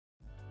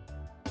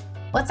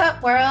What's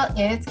up, world?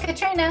 It's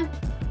Katrina.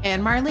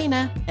 And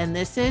Marlena, and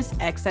this is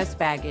Excess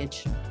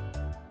Baggage,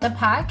 the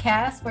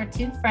podcast where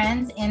two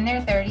friends in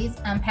their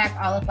 30s unpack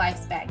all of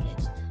life's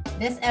baggage.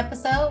 This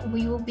episode,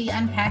 we will be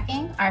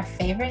unpacking our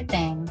favorite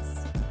things.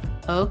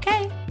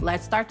 Okay,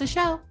 let's start the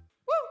show.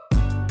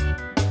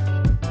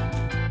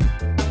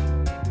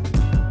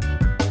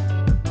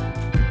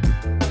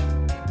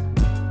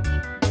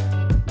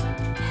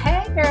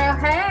 Hey, girl,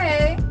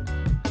 hey.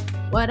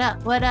 What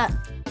up? What up?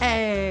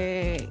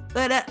 Hey,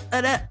 what up?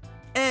 What up?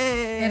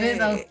 Hey. It is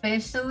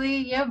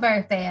officially your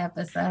birthday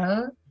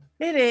episode.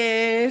 It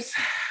is.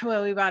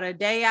 Well, we about a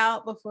day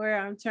out before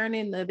I'm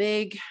turning the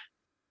big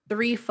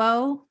 3-4.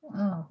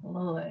 Oh,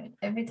 Lord.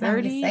 Every time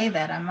 30, you say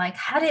that, I'm like,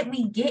 how did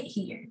we get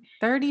here?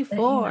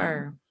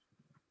 34.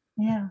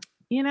 But, yeah.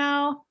 You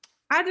know,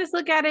 I just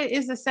look at it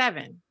as a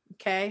 7.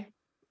 Okay.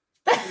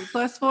 3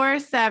 plus 4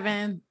 is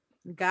 7.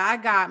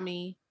 God got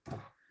me.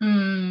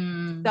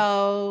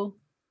 So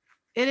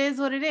it is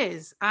what it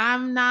is.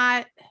 I'm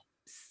not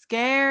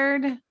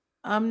scared.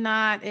 I'm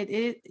not,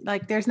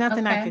 like, there's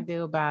nothing I could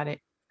do about it.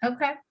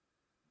 Okay.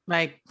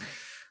 Like,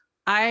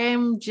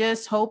 I'm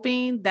just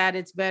hoping that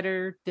it's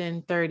better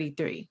than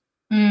 33.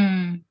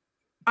 I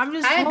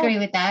agree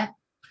with that.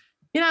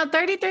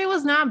 33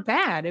 was not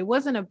bad. It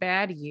wasn't a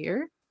bad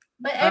year.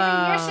 But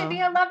every year should be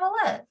a level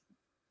up.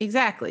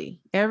 Exactly.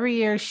 Every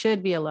year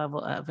should be a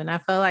level up. And I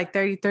felt like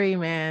 33,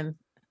 man.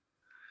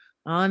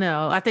 I don't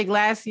know. I think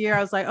last year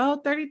I was like, oh,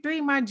 33,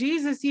 my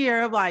Jesus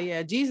year. I'm like,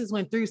 yeah, Jesus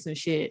went through some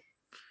shit.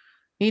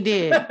 He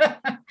did.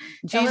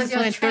 Jesus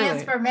went through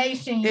it.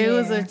 It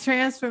was a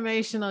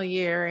transformational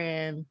year.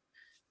 And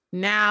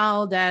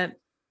now that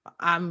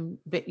I'm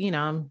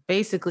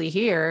basically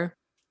here,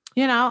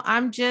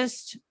 I'm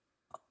just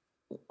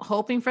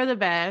hoping for the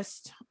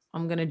best.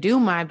 I'm going to do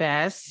my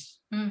best.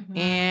 Mm-hmm.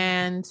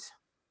 And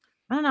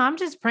I don't know. I'm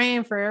just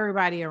praying for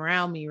everybody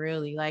around me,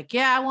 really. Like,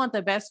 yeah, I want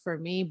the best for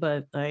me,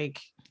 but like,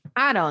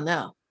 I don't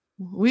know.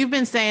 We've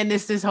been saying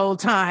this whole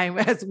time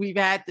as we've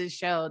had this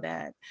show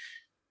that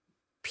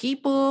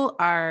people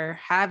are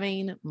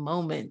having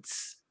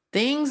moments.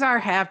 Things are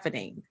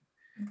happening.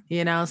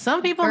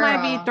 Some people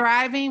might be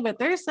thriving, but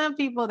there's some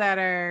people that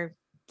are,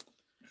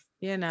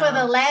 for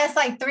the last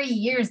 3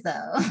 years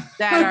though,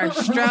 that are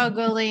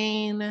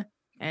struggling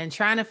and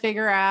trying to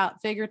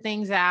figure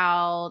things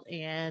out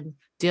and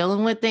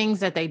dealing with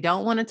things that they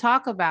don't want to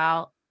talk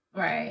about.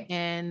 Right.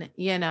 And,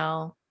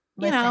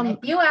 Listen, if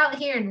you out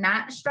here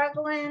not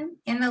struggling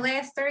in the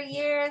last 3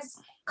 years,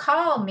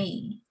 call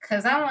me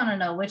because I want to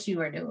know what you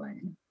are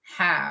doing.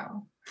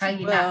 How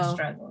you not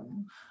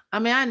struggling? I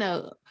mean, I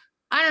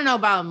don't know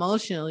about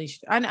emotionally.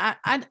 I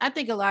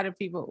think a lot of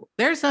people,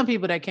 there's some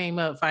people that came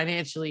up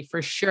financially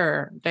for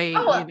sure.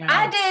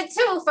 I did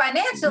too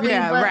financially,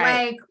 but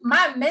right.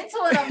 My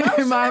mental and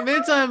emotional. My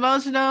mental and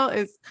emotional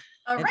is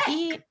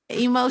an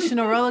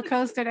emotional roller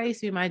coaster. That used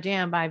to be my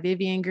jam by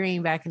Vivian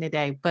Green back in the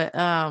day. But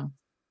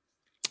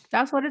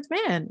that's what it's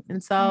been.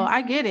 And so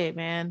I get it,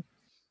 man.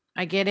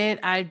 I get it.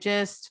 I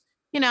just,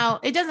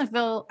 it doesn't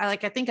feel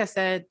like, I think I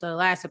said the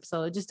last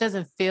episode, it just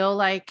doesn't feel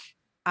like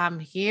I'm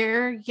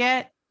here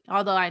yet.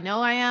 Although I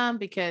know I am,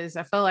 because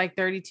I feel like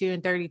 32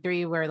 and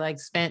 33 were like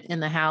spent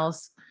in the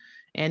house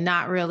and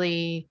not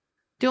really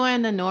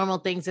doing the normal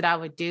things that I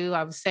would do.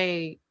 I would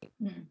say,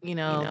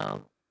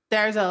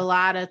 there's a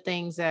lot of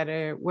things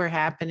that were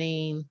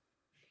happening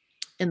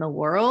in the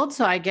world.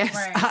 So I guess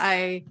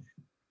I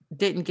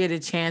didn't get a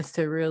chance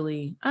to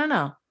really, I don't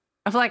know.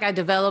 I feel like I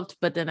developed,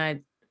 but then I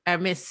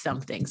missed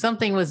something.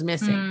 Something was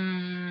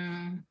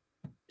missing.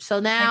 So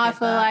now I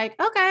feel like,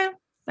 okay,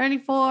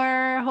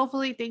 34,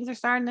 hopefully things are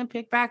starting to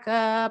pick back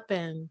up.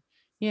 And,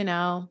 I don't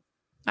know,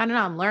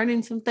 I'm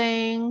learning some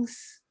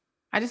things.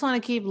 I just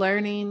want to keep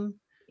learning,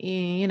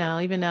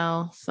 even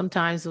though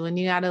sometimes when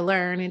you got to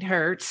learn, it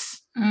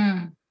hurts.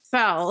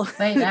 So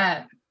say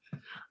that.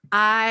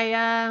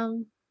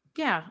 I'm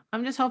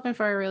just hoping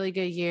for a really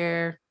good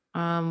year.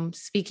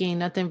 Speaking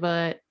nothing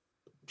but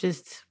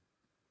just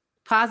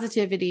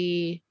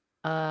positivity,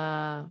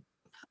 just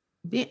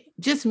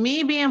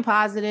me being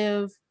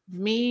positive,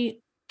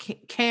 me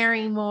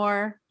caring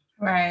more,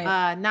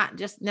 right? Not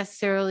just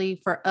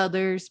necessarily for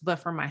others, but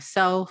for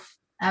myself.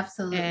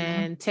 Absolutely.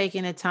 And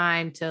taking the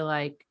time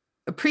to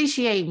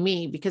appreciate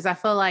me, because I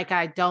feel like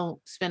I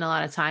don't spend a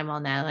lot of time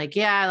on that.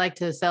 I like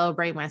to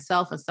celebrate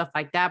myself and stuff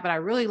like that, but I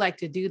really like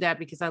to do that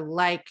because I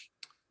like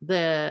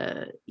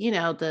the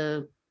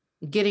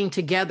getting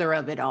together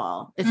of it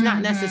all. It's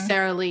not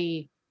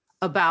necessarily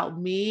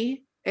about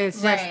me. It's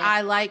just,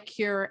 I like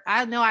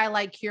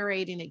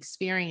curating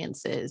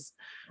experiences.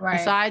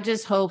 Right. So I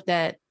just hope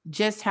that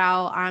just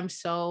how I'm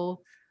so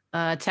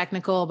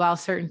technical about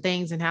certain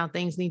things and how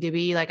things need to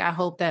be, I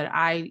hope that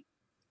I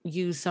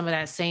use some of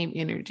that same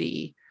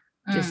energy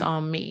just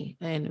on me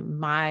and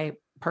my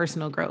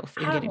personal growth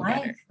and getting better.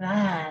 I like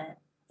that.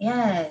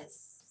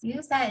 Yes.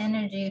 Use that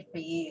energy for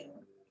you.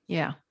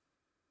 Yeah.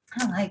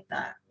 I like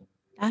that.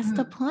 That's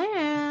the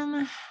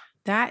plan.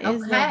 That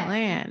is the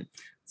plan.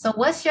 So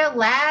what's your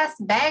last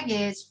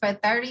baggage for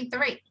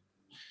 33?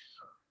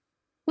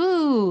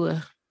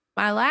 Ooh,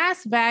 My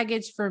last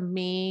baggage for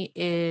me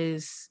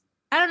is,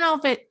 I don't know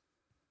if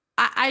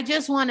I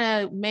just want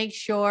to make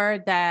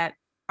sure that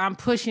I'm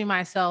pushing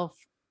myself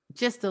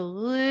just a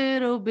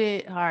little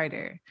bit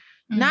harder.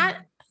 Not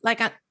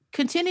like I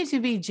continue to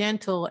be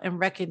gentle and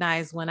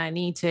recognize when I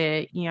need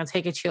to,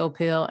 take a chill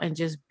pill and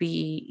just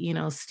be,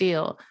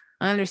 still.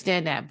 I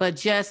understand that, but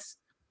just,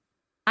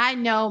 I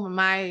know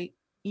my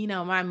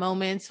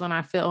moments when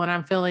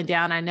I'm feeling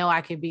down, I know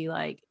I could be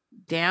like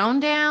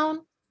down.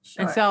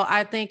 Sure. And so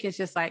I think it's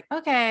just like,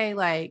 okay,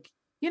 like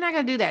you're not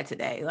going to do that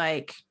today.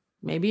 Like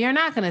maybe you're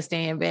not going to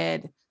stay in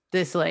bed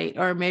this late,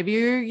 or maybe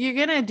you're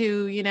going to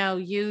do,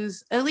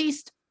 use at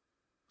least,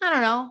 I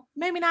don't know,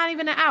 maybe not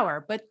even an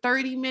hour, but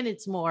 30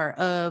 minutes more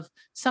of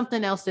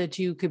something else that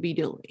you could be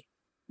doing.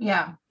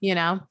 Yeah.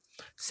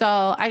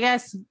 So I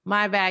guess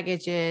my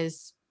baggage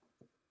is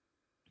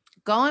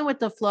going with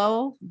the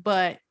flow,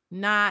 but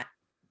not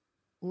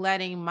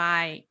letting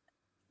my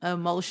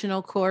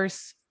emotional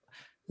course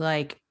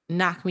like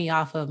knock me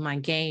off of my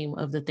game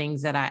of the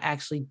things that I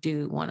actually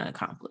do want to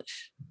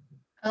accomplish.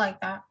 I like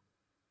that.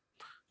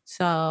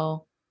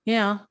 So,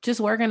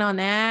 just working on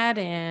that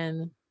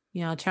and,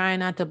 trying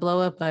not to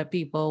blow up at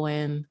people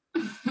when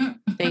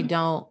they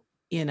don't,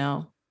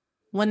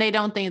 when they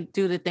don't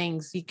do the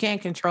things. You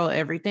can't control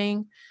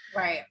everything.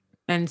 Right.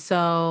 And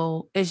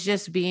so it's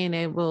just being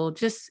able,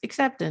 just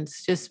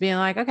acceptance, just being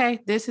like, okay,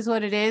 this is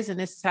what it is. And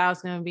this is how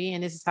it's going to be.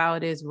 And this is how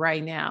it is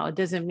right now. It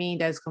doesn't mean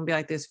that it's going to be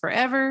like this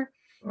forever.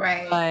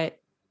 Right. But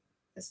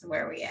this is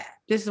where we at.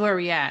 This is where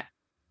we at.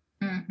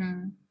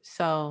 Mm-hmm.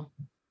 So,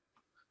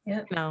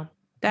 yep.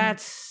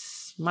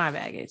 That's my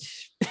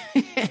baggage.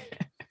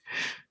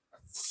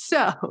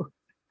 So,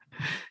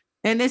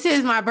 and this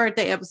is my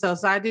birthday episode,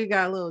 so I do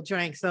got a little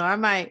drink, so I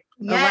might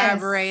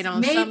elaborate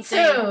on something. Me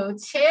too.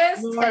 Cheers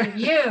to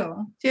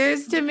you.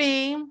 Cheers to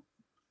me.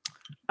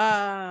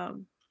 I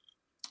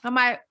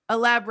might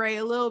elaborate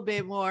a little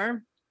bit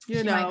more,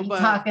 She might be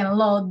talking a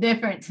little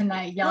different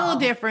tonight, y'all. A little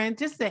different,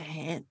 just a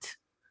hint.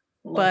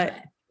 But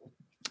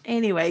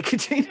anyway,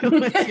 Katrina,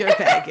 what's your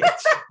baggage?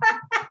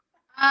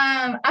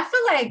 I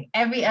feel like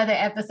every other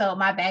episode,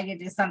 my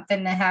baggage is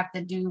something that have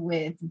to do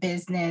with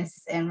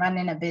business and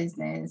running a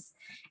business.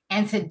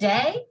 And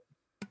today,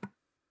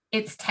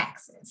 it's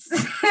taxes.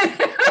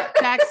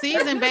 Tax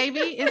season, baby.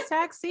 It's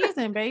tax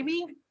season,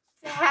 baby.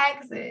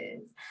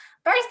 Taxes.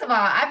 First of all,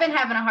 I've been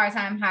having a hard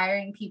time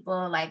hiring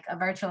people like a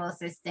virtual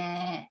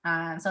assistant,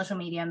 social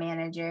media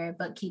manager,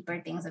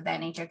 bookkeeper, things of that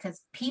nature,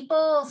 because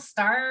people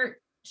start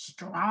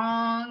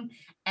strong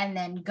and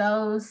then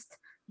ghost.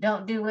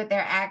 Don't do what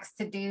they're asked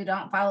to do,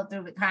 don't follow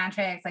through with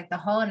contracts, like the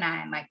whole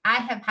nine. Like I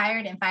have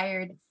hired and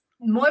fired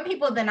more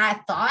people than I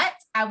thought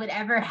I would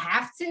ever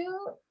have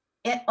to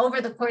over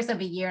the course of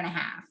a year and a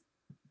half.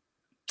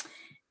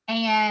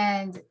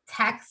 And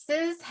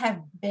taxes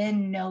have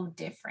been no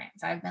different.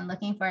 I've been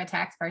looking for a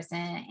tax person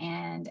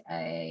and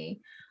a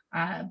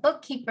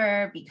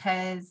bookkeeper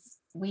because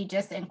we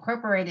just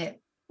incorporated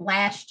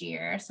last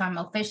year. So I'm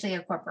officially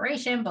a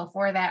corporation.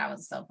 Before that, I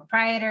was a sole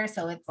proprietor.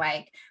 So it's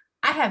like,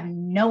 I have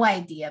no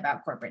idea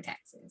about corporate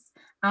taxes.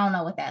 I don't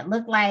know what that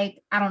looked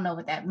like. I don't know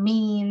what that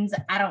means.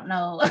 I don't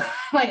know.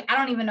 I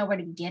don't even know where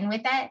to begin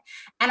with that.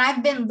 And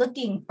I've been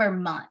looking for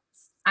months.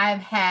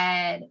 I've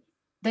had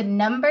the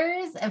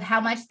numbers of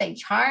how much they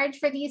charge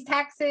for these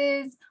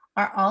taxes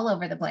are all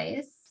over the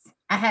place.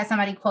 I had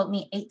somebody quote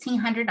me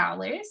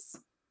 $1,800.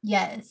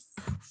 Yes.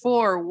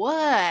 For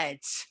what?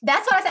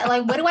 That's what I said.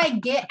 Like, what do I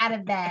get out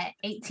of that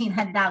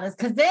 $1,800?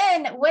 Because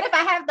then what if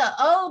I have to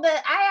owe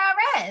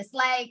the IRS?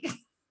 Like,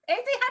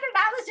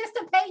 $1,800 just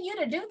to pay you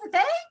to do the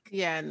thing?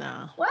 Yeah,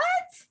 no. What?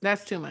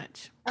 That's too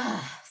much.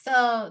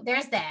 So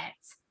there's that.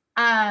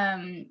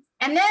 And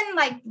then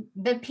like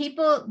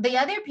the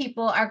other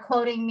people are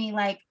quoting me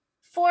like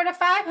 $400 to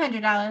 $500.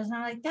 And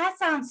I'm like, that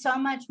sounds so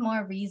much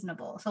more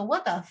reasonable. So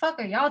what the fuck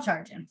are y'all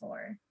charging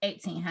for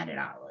 $1,800?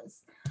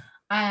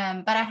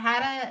 But I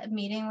had a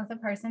meeting with a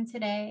person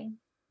today.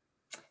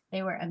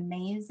 They were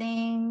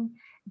amazing.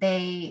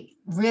 They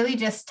really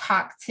just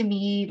talked to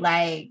me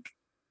like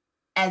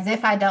as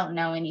if I don't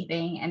know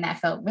anything. And that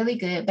felt really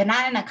good, but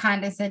not in a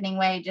condescending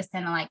way, just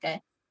in like a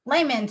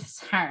layman's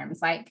terms.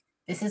 Like,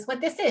 this is what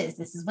this is.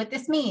 This is what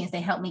this means. They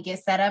helped me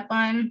get set up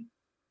on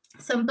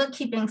some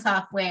bookkeeping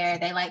software.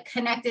 They like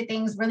connected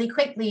things really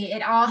quickly.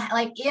 It all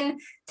like in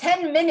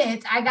 10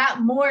 minutes, I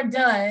got more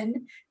done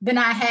than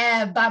I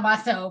have by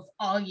myself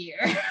all year.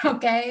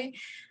 Okay.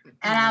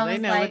 And I was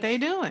they know like, what they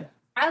doing.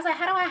 I was like,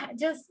 how do I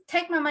just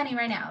take my money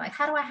right now? Like,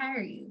 how do I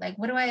hire you? Like,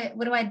 what do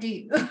I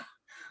do?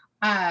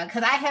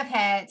 Because I have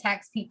had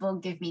tax people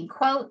give me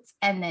quotes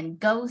and then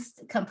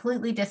ghost,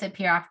 completely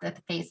disappear off the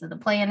face of the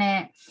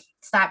planet,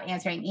 stop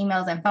answering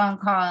emails and phone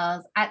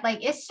calls.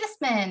 It's just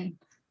been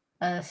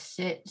a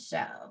shit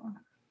show.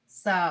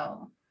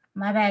 So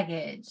my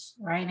baggage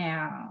right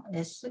now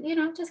is,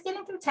 just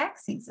getting through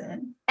tax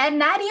season, and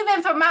not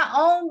even for my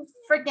own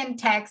freaking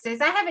taxes.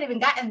 I haven't even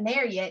gotten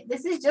there yet.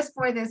 This is just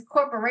for this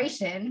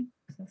corporation.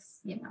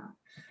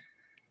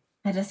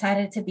 I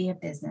decided to be a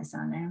business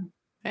owner.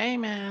 Hey,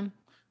 man.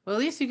 Well, at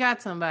least you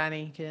got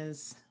somebody,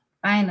 because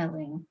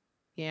Finally.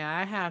 Yeah,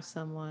 I have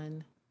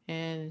someone,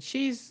 and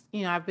she's,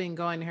 I've been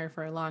going to her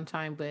for a long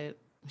time, but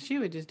she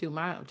would just do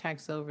my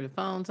taxes over the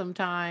phone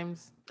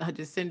sometimes. I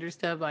just send her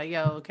stuff like,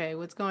 yo, okay,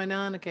 what's going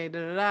on? Okay, da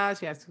da da.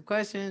 She asks some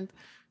questions.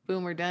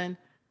 Boom, we're done.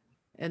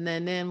 And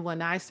then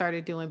when I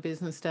started doing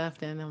business stuff,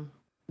 then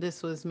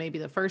this was maybe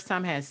the first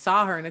time I had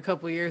saw her in a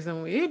couple of years,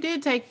 and it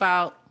did take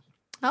about,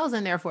 I was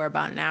in there for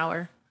about an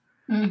hour.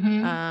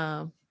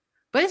 Mm-hmm.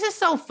 But it's just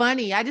so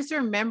funny. I just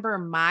remember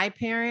my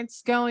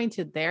parents going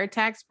to their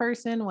tax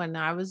person when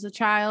I was a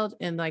child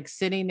and like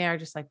sitting there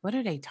just like, what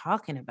are they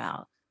talking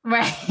about?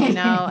 Right. And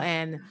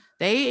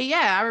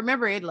I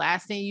remember it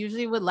lasting,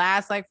 usually would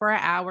last like for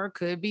an hour,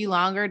 could be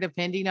longer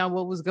depending on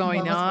what was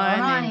going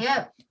on.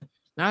 Yep.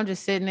 And I'm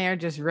just sitting there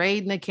just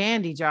raiding a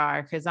candy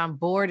jar because I'm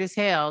bored as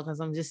hell because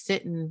I'm just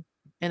sitting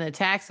in a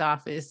tax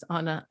office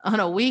on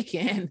a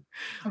weekend.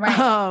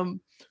 Right.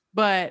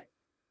 But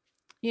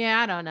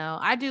yeah, I don't know.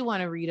 I do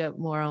want to read up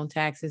more on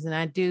taxes, and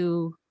I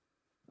do,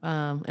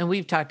 and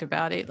we've talked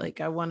about it. Like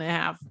I want to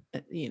have,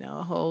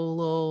 a whole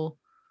little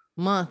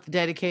month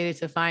dedicated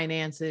to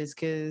finances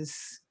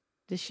because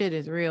this shit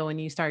is real. When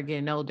you start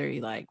getting older,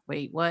 you're like,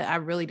 wait, what? I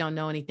really don't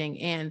know anything,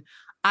 and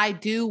I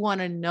do want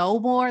to know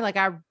more. Like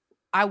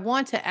I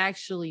want to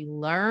actually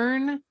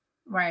learn,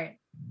 right?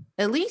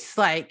 At least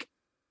like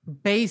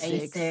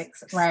basics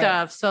stuff,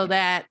 right. So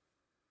that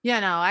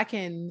I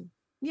can,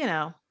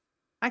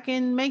 I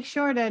can make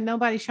sure that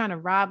nobody's trying to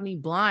rob me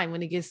blind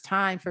when it gets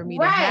time for me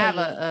to have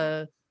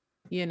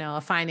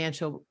a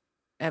financial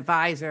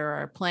advisor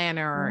or a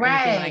planner or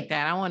anything like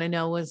that. I want to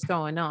know what's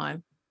going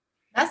on.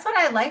 That's what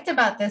I liked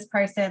about this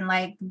person.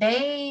 Like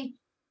they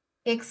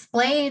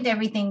explained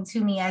everything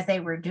to me as they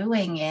were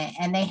doing it.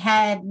 And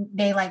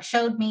they like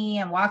showed me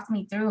and walked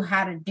me through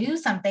how to do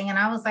something. And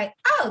I was like,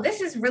 oh,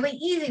 this is really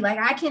easy. Like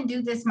I can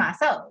do this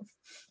myself.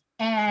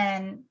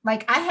 And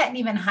like, I hadn't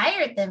even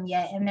hired them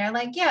yet. And they're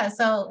like, yeah,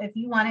 so if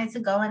you wanted to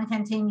go and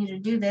continue to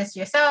do this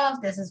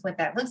yourself, this is what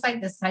that looks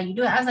like. This is how you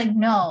do it. I was like,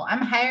 no,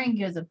 I'm hiring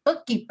you as a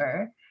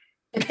bookkeeper.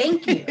 But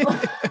thank you.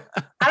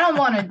 I don't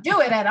want to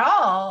do it at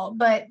all.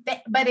 But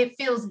it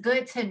feels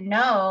good to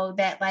know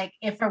that like,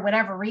 if for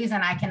whatever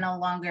reason, I can no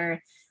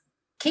longer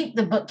keep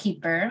the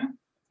bookkeeper,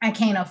 I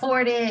can't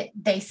afford it,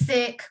 they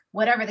sick,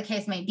 whatever the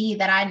case may be,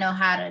 that I know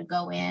how to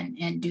go in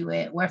and do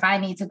it. Or if I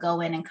need to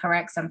go in and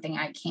correct something,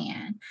 I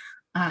can.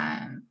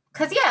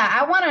 Because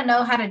I want to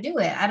know how to do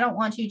it. I don't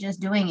want you just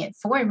doing it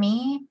for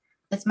me.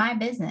 It's my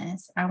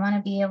business. I want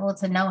to be able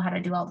to know how to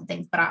do all the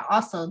things, but I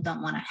also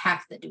don't want to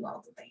have to do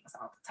all the things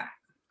all the time.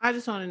 I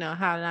just want to know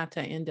how not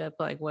to end up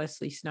like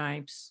Wesley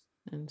Snipes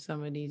and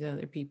some of these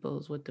other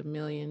peoples with the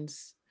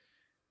millions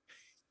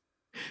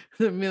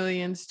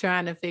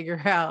trying to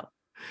figure out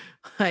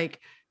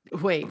like,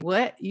 wait,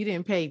 what? You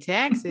didn't pay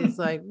taxes?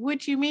 Like,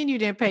 what you mean you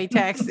didn't pay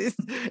taxes?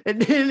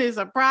 And then there's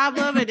a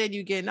problem, and then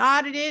you get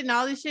audited and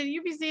all this shit.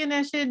 You be seeing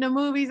that shit in the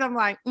movies. I'm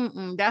like,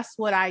 that's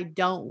what I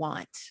don't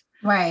want.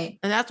 Right.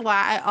 And that's why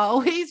I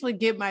always would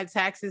get my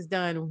taxes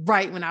done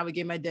right when I would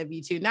get my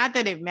W-2. Not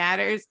that it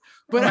matters,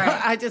 but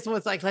right. I just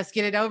was like, let's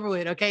get it over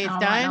with. Okay, it's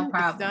done.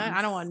 It's done.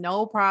 I don't want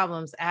no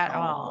problems at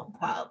all.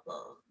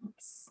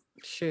 Problems.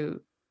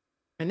 Shoot.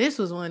 And this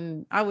was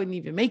when I wasn't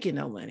even making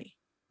no money.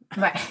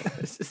 Right.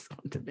 I just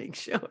wanted to make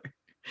sure.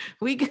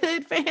 We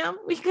good, fam?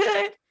 We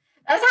good?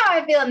 That's how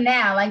I feel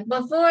now. Like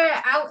before,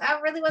 I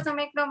really wasn't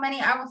making no money.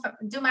 I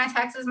would do my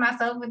taxes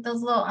myself with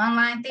those little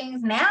online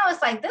things. Now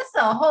it's like, this is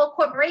a whole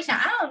corporation.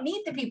 I don't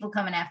need the people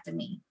coming after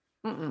me.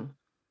 I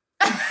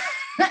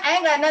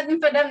ain't got nothing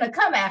for them to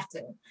come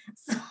after.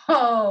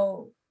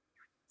 So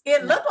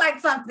it looked like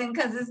something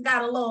because it's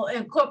got a little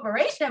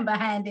incorporation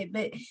behind it,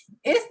 but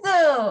it's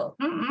still,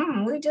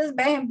 we just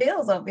paying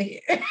bills over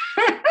here.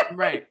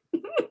 Right.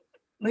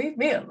 Leave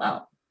me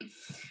alone.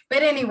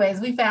 But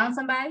anyways, we found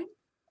somebody.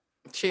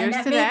 Cheers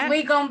to that.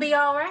 We're going to be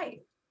all right.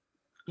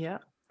 Yeah.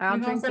 I'll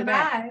drink to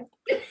that.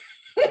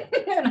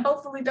 And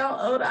hopefully don't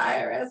owe the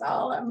IRS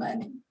all our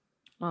money.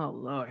 Oh,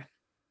 Lord.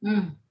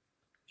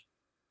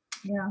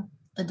 Yeah.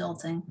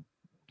 Adulting.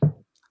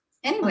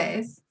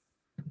 Anyways.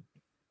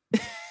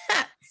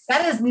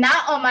 That is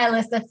not on my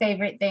list of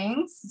favorite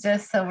things,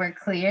 just so we're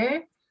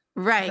clear.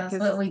 Right. That's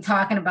what we're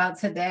talking about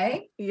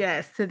today.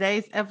 Yes.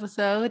 Today's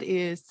episode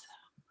is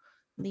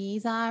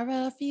these are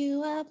a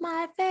few of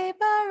my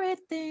favorite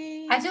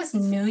things. I just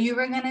knew you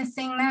were going to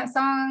sing that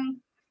song.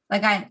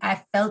 Like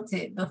I felt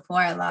it before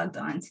I logged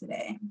on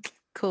today.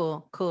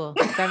 Cool.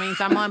 That means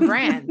I'm on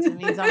brand.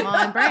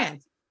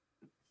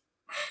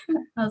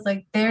 I was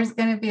like, there's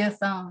going to be a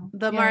song.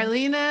 The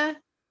Marlena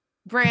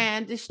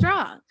brand is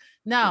strong.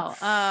 No.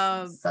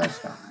 So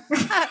strong.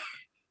 I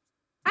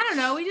don't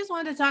know. We just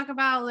wanted to talk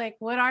about like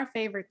what our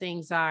favorite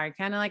things are.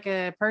 Kind of like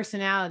a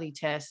personality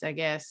test, I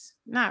guess.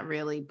 Not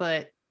really,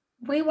 but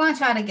we want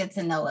y'all to get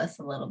to know us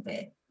a little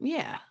bit.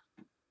 Yeah.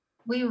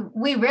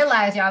 We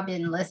realize y'all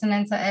been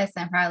listening to us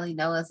and probably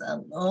know us a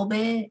little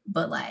bit,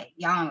 but like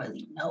y'all don't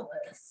really know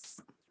us.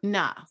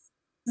 Nah.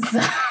 So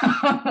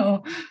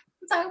we'll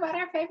talk about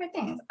our favorite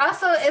things.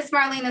 Also, it's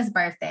Marlena's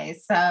birthday.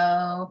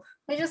 So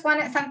We just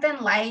wanted something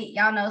light.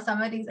 Y'all know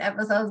some of these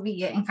episodes be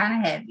getting kind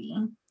of heavy.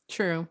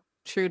 True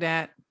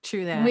that.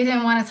 We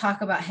didn't want to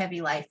talk about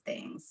heavy life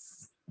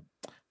things.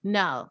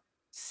 No.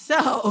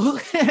 So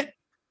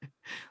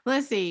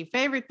let's see.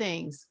 Favorite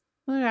things.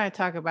 What did I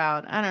talk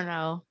about? I don't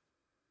know.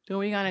 Do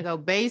we gonna go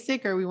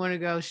basic or we want to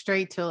go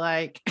straight to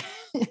like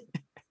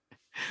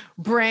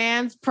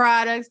brands,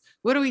 products?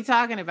 What are we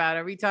talking about?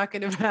 Are we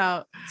talking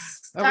about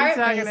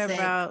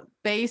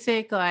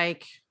basic,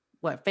 like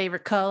what,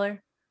 favorite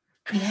color?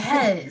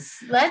 Yes.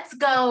 Let's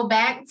go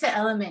back to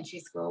elementary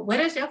school.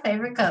 What is your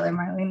favorite color,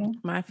 Marlena?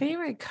 My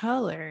favorite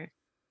color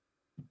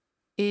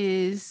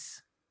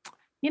is,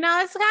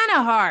 it's kind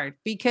of hard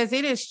because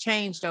it has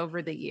changed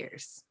over the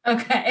years.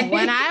 Okay.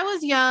 When I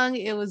was young,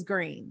 it was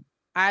green.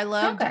 I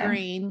loved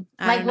green.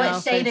 Like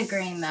what shade of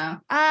green though?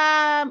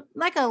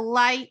 Like a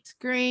light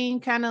green,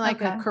 kind of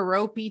like a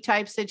Keroppi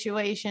type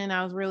situation.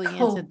 I was really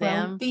into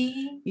them.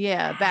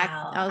 Yeah,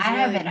 wow. I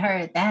haven't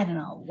heard that in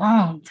a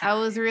long time. I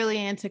was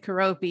really into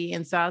Keroppi,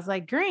 and so I was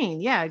like, green.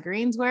 Yeah,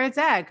 green's where it's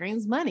at.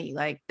 Green's money.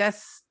 Like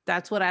that's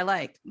what I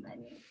liked.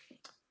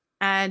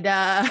 And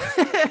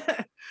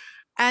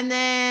and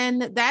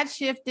then that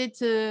shifted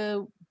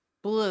to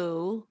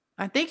blue.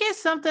 I think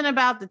it's something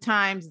about the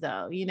times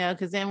though,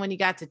 because then when you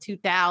got to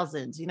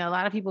 2000s, a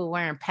lot of people were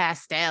wearing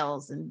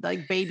pastels and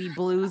like baby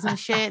blues and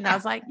shit. And I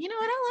was like, you know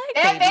what? I like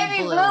that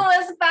baby blue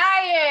was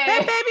fire.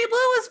 That baby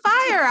blue was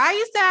fire. I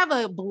used to have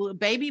a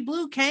baby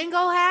blue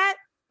Kango hat.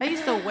 I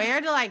used to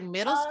wear to like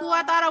middle school.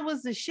 I thought I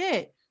was the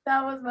shit.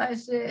 That was my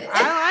shit.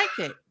 I liked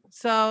it.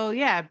 So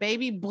yeah,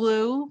 baby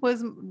blue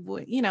was,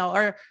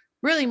 or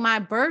really, my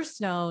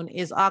birthstone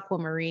is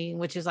aquamarine,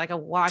 which is like a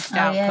washed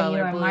out color.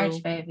 You're blue. A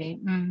March baby.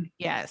 Mm.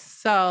 Yes.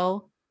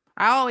 So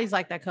I always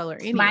like that color.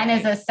 Anyway. Mine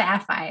is a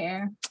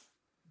sapphire.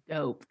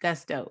 Dope.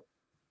 That's dope.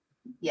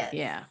 Yes.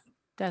 Yeah.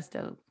 That's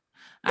dope.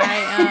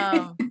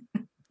 I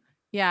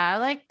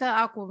like the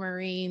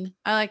aquamarine.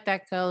 I like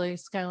that color.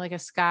 It's kind of like a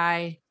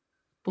sky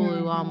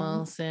blue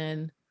almost.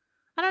 And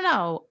I don't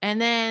know.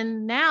 And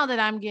then now that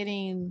I'm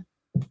getting...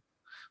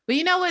 But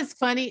you know what's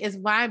funny is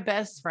my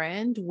best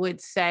friend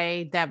would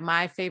say that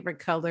my favorite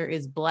color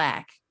is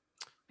black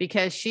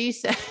because she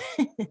said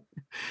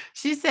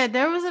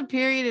there was a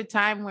period of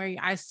time where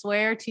I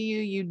swear to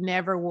you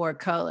never wore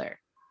color.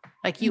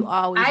 Like you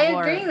always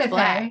wore agree with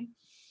black. Her.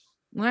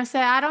 And I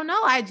said, I don't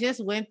know. I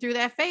just went through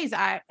that phase.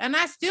 I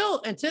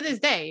still, and to this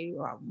day,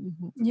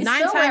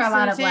 9 times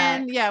out of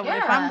 10, yeah,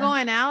 if I'm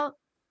going out,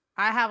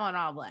 I have on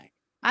all black.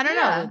 I don't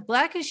know.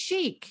 Black is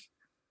chic.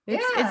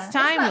 It's timeless.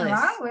 There's nothing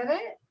wrong with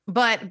it.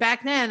 But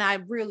back then, I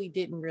really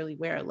didn't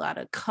wear a lot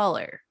of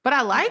color. But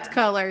I liked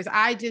colors.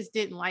 I just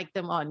didn't like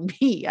them on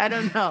me. I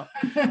don't know.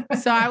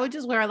 So I would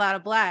just wear a lot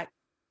of black.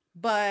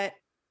 But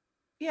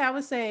yeah, I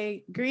would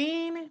say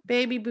green,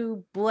 baby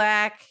blue,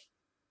 black,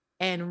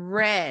 and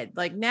red.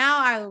 Like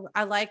now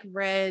I like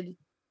red.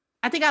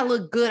 I think I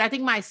look good. I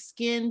think my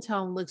skin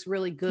tone looks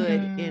really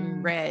good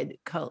in red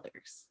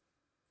colors.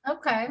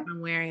 Okay. I'm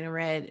wearing a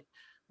red,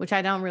 which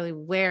I don't really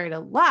wear it a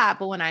lot,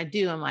 but when I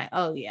do, I'm like,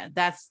 oh yeah,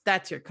 that's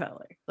your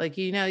color. Like,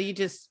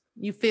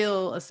 you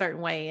feel a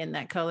certain way in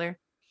that color.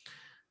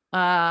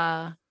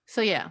 So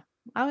yeah,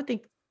 I would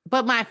think,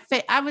 but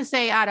I would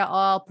say out of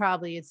all,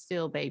 probably it's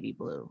still baby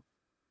blue.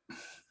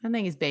 I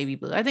think it's baby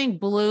blue. I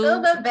think blue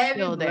is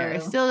still there.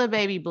 It's still the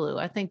baby blue.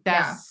 I think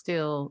that's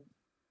still,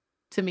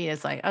 to me,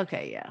 it's like,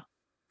 okay, yeah,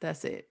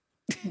 that's it.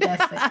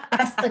 That's it.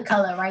 That's the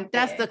color right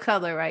there. That's the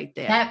color right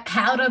there. That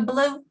powder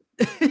blue.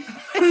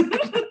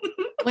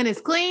 When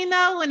it's clean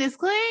though,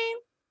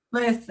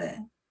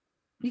 listen,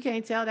 you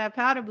can't tell that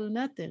powder blue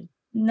nothing.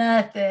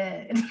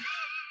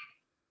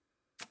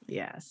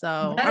 Yeah.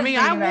 So I mean,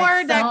 I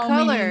wore that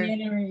color.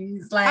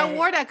 I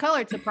wore that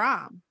color to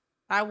prom.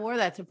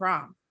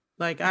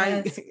 Like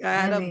I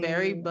had a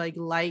very like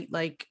light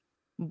like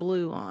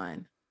blue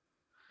on.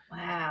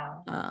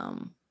 Wow.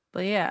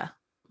 But yeah,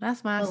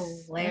 that's my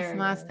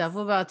stuff.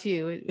 What about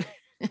you?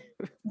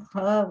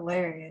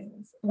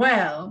 Hilarious.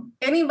 Well,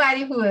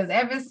 anybody who has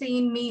ever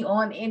seen me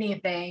on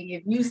anything,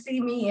 if you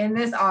see me in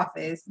this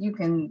office, you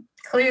can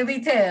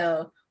clearly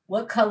tell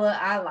what color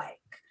I like.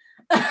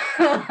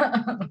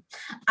 I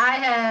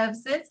have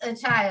since a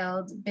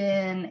child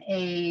been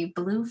a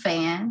blue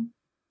fan.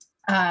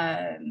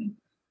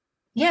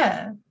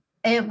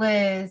 It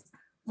was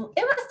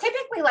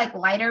typically like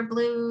lighter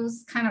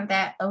blues, kind of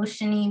that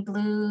oceany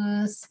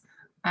blues.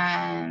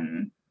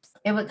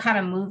 It would kind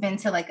of move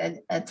into like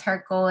a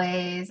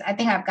turquoise. I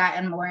think I've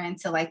gotten more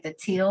into like the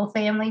teal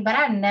family, but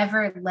I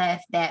never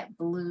left that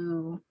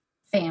blue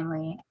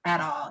family at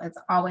all. It's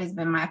always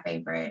been my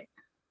favorite.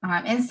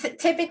 And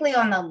typically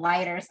on the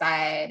lighter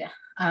side,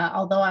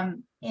 although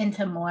I'm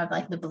into more of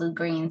like the blue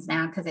greens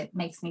now because it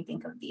makes me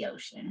think of the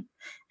ocean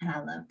and I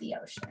love the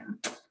ocean.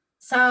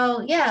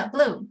 So yeah,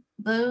 blue,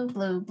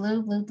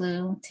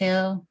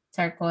 teal,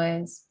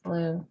 turquoise,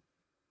 blue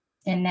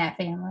in that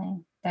family.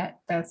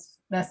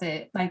 That's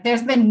it. Like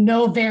there's been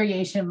no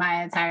variation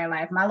my entire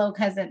life. My little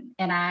cousin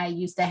and I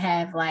used to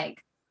have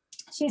like,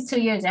 she's 2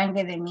 years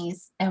younger than me,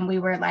 and we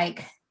were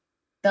like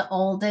the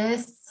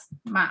oldest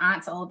my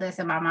aunt's oldest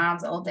and my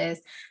mom's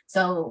oldest.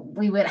 So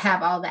we would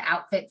have all the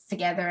outfits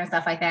together and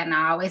stuff like that. And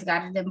I always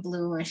got it in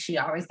blue and she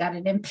always got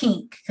it in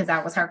pink because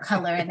that was her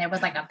color. And there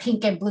was like a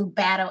pink and blue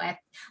battle that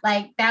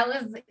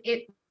was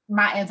it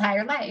my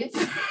entire life.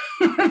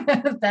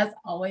 That's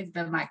always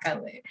been my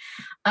color.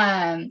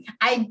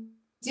 I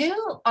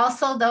do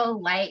also though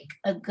like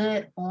a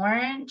good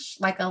orange,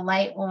 like a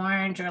light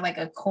orange or like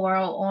a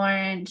coral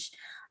orange.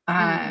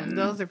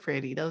 Those are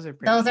pretty. Those are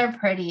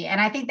pretty. And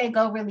I think they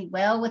go really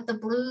well with the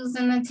blues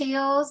and the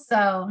teals.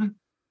 So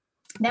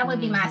that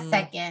would be my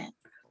second.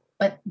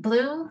 But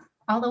blue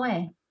all the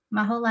way,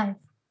 my whole life.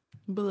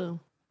 Blue.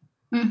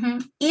 Mm-hmm.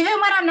 Even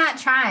when I'm not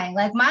trying,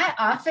 like my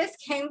office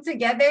came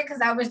together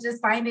because I was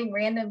just finding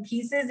random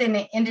pieces and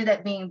it ended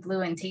up being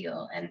blue and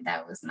teal. And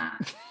that was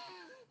not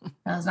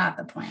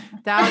the plan.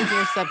 That was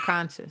your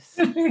subconscious.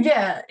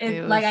 Yeah.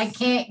 It was... like I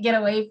can't get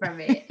away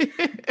from it.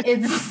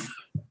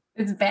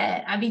 It's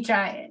bad. I be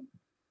trying,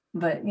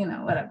 but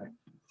whatever.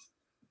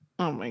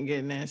 Oh my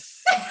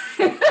goodness.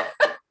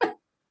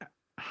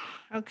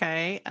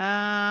 Okay.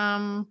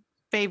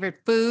 Favorite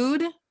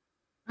food?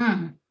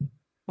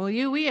 Well,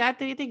 I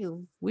think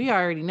we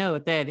already know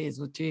what that is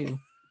with you.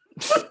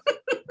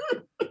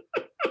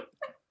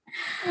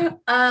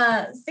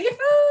 Seafood?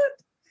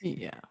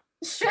 Yeah.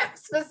 Shrimp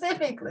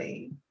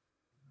specifically.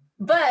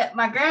 But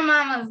my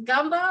grandmama's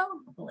gumbo,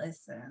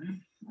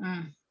 listen.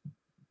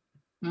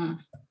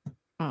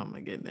 Oh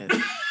my goodness.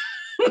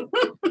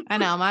 I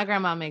know my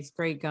grandma makes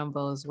great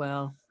gumbo as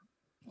well.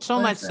 So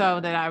much so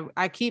that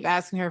I keep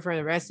asking her for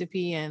the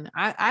recipe, and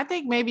I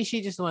think maybe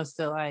she just wants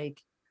to like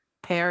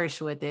perish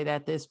with it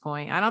at this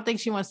point. I don't think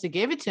she wants to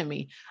give it to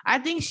me. I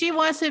think she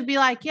wants to be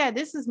like, yeah,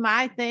 this is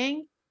my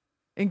thing.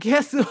 And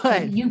guess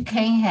what? You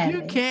can't have it.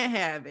 You can't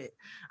have it.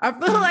 I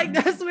feel like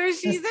that's where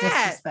she's at.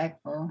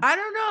 Disrespectful. I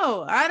don't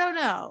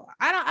know.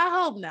 I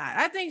hope not.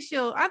 I think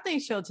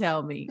she'll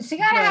tell me. She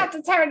gotta have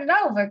to turn it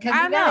over because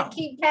you gotta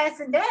keep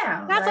passing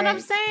down. That's what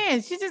I'm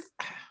saying. She's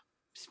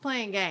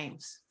playing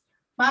games.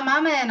 My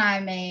mama and I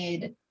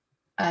made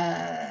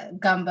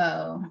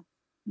gumbo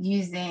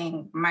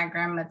using my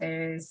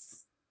grandmother's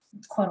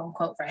quote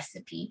unquote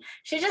recipe.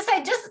 She just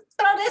said, just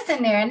throw this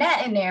in there and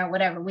that in there,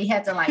 whatever. We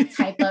had to like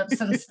type up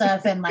some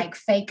stuff and like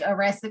fake a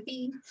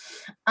recipe.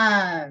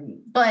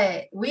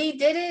 But we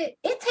did it.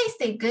 It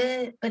tasted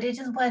good, but it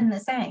just wasn't the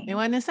same. It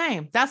wasn't the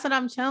same. That's what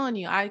I'm telling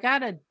you. I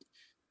gotta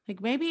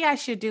maybe I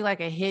should do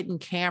like a hidden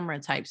camera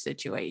type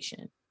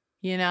situation,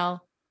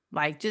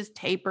 like just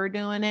tape her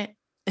doing it.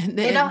 And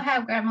then, they don't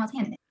have grandma's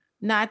hand in it.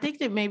 No, I think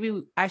that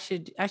maybe I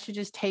should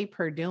just tape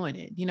her doing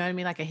it. You know what I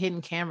mean? Like a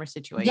hidden camera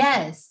situation.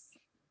 Yes.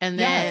 And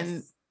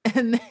then,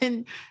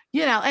 and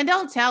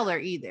don't tell her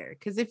either.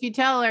 Because if you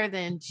tell her,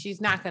 then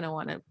she's not going to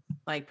want to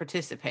like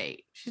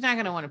participate. She's not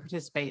going to want to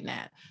participate in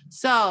that.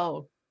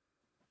 So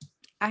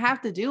I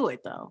have to do it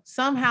though.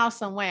 Somehow,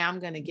 some way I'm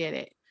going to get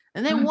it.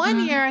 And then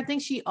one year, I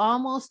think she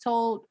almost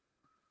told,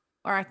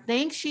 or I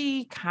think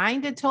she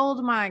kind of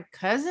told my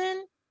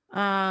cousin,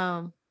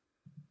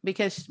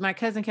 because my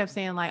cousin kept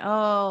saying like,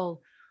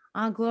 oh,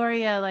 Aunt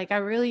Gloria, like I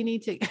really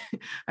need to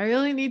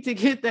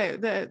get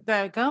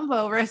the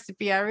gumbo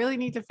recipe. I really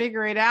need to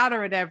figure it out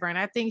or whatever. And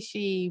I think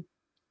she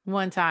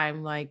one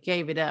time like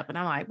gave it up. And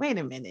I'm like, wait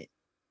a minute.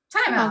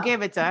 I'm gonna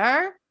give it to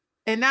her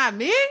and not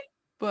me.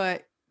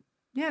 But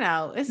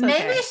it's okay.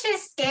 Maybe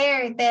she's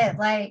scared that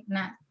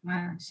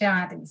she don't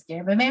have to be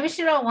scared, but maybe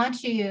she don't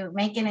want you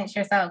making it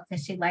yourself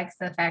because she likes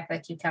the fact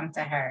that you come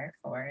to her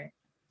for it.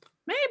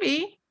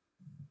 Maybe.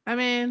 I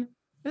mean,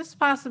 it's a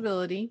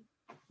possibility.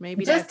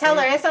 Maybe just tell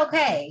her it's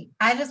okay.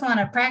 I just want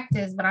to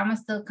practice, but I'm gonna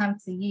still come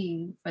to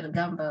you for the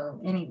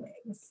gumbo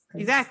anyways.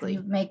 Exactly.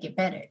 You make it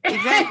better.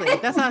 Exactly.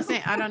 That's what I'm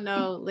saying. I don't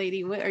know,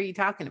 lady. What are you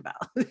talking about?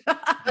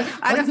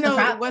 I don't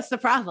know. What's the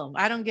problem?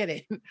 I don't get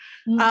it.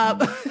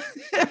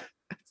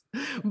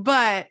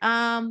 But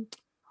what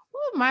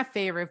would my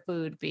favorite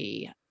food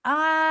be?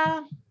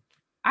 I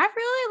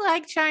really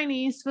like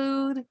Chinese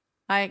food.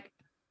 I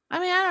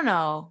don't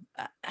know.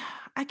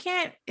 I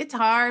can't. It's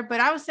hard, but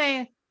I would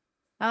say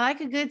I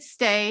like a good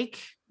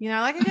steak.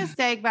 I like a good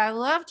steak, but I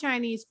love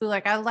Chinese food.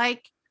 Like I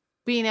like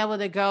being able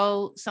to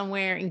go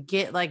somewhere and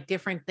get like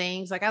different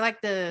things. Like I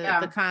like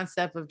the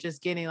concept of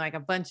just getting like a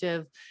bunch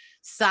of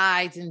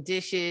sides and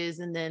dishes,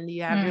 and then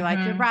you have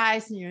your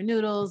rice and your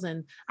noodles.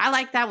 And I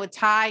like that with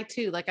Thai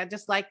too. Like I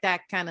just like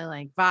that kind of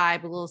like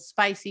vibe, a little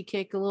spicy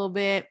kick a little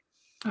bit.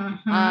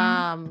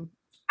 And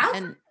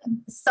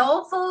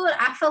soul food,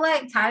 I feel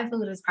like Thai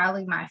food is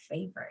probably my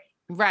favorite.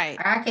 Right.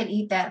 I could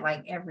eat that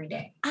like every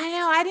day. I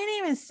know. I didn't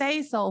even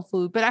say soul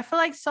food, but I feel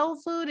like soul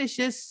food is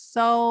just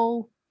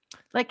so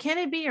like, can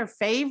it be your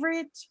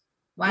favorite?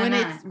 Why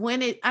not?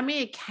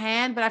 It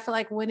can, but I feel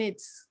like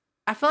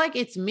I feel like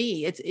it's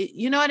me.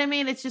 You know what I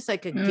mean? It's just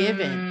like a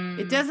given.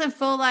 It doesn't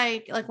feel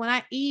like when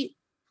I eat,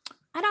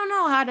 I don't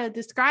know how to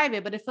describe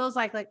it, but it feels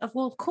like,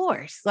 well, of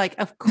course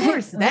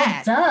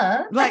that.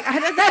 Duh. Like,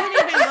 that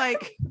doesn't even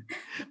like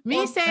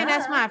me saying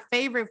that's my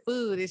favorite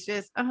food. It's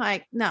just, I'm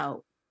like,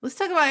 no. let's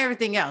talk about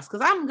everything else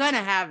because I'm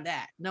gonna have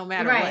that no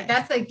matter what.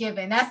 That's a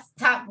given. That's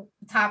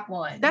top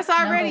one. That's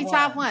already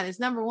top one. It's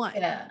number one.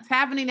 Yeah. It's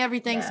happening every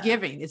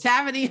Thanksgiving. Yeah. It's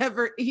happening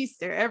every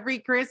Easter, every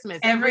Christmas,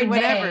 every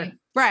whatever. Day.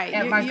 Right.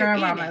 At my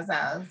grandmama's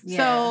house. Yeah.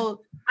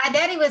 So my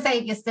daddy would say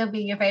it can still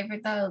be your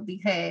favorite though,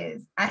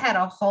 because I had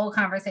a whole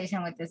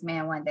conversation with this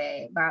man one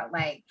day about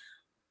like,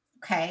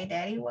 okay,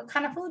 daddy, what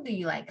kind of food do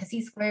you like? Because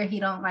he swear he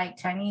don't like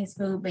Chinese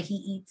food, but he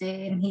eats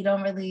it. And he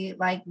don't really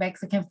like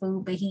Mexican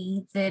food, but he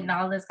eats it and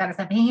all this kind of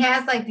stuff. And he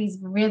has like these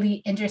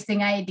really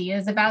interesting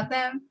ideas about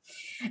them.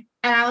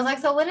 And I was like,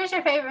 so what is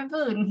your favorite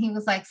food? And he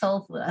was like,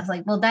 soul food. I was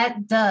like, well,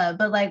 that duh,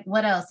 but like,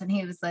 what else? And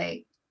he was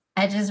like,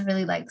 I just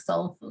really like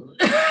soul food.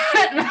 And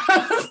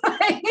I was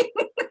like,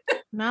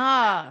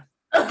 nah.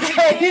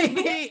 Okay.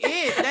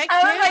 That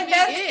I was like,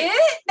 that's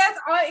it? That's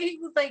all. He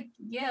was like,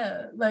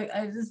 yeah, like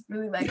I just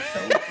really like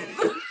soul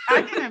food.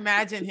 I can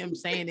imagine him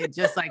saying it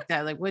just like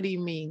that. Like, what do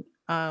you mean?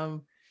 He was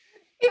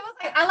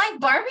like, I like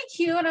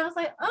barbecue. And I was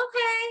like,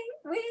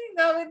 okay, we can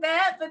go with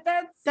that, but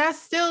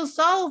that's still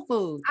soul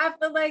food. I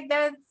feel like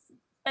that's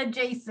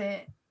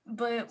adjacent,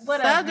 but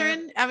whatever.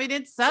 Southern. I mean,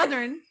 it's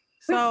Southern.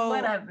 So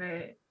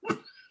whatever.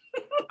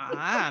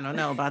 I don't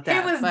know about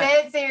that. He was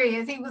dead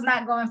serious. He was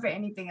not going for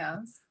anything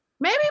else.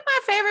 Maybe my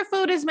favorite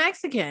food is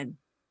Mexican.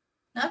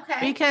 Okay.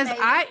 Because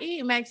I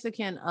eat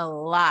Mexican a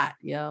lot,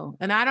 yo.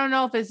 And I don't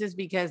know if it's just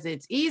because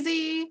it's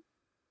easy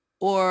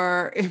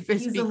or if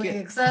it's easily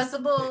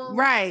accessible.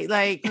 Right.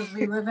 Like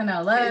we live in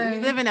LA. We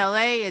live in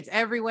LA. It's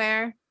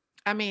everywhere.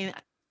 I mean,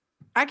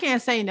 I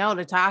can't say no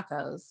to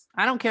tacos.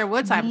 I don't care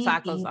what type of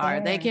tacos are.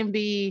 They can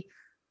be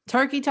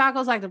turkey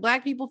tacos like the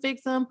Black people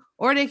fix them,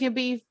 or they can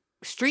be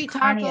street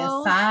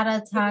tacos,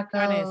 carne asada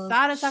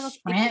tacos,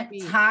 shrimp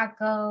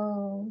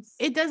tacos.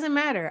 It doesn't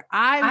matter.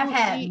 I've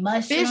had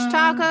mushroom fish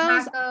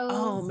tacos.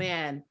 Oh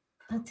man,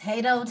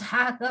 potato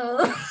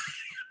tacos.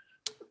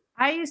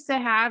 I used to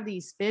have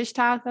these fish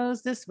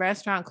tacos. This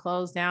restaurant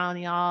closed down,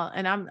 y'all,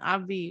 and I'll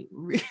be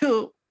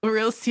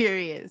real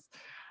serious.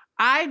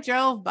 I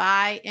drove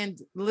by and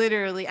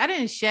literally, I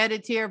didn't shed a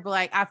tear, but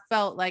like I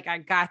felt like I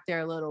got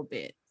there a little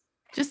bit,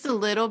 just a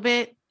little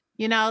bit.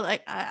 You know,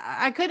 like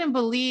I couldn't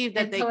believe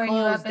that they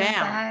closed down.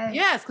 Inside.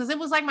 Yes, because it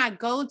was like my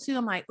go-to.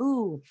 I'm like,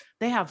 ooh,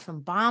 they have some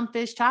bomb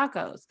fish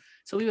tacos.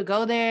 So we would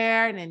go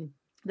there, and then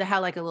they had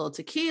like a little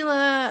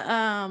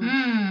tequila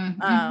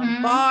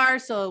bar.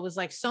 So it was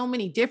like so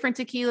many different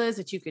tequilas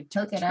that you could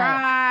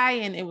try,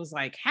 and it was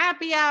like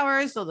happy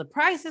hours. So the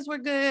prices were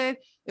good.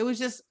 It was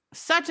just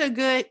such a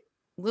good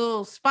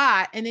little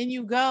spot. And then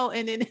you go,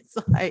 and then it's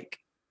like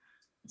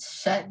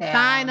shut down.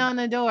 Sign on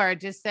the door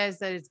just says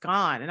that it's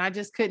gone, and I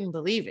just couldn't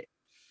believe it.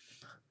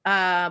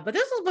 But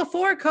this was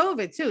before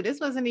COVID too. This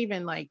wasn't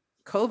even like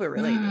COVID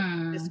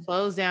related. Just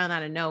closed down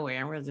out of nowhere,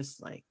 and we're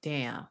just like,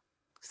 damn.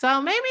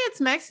 So maybe it's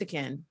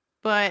Mexican,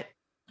 but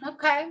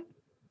okay.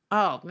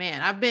 Oh man,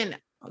 I've been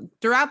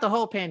throughout the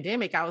whole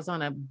pandemic. I was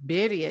on a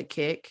birria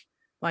kick.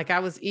 Like I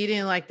was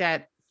eating like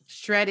that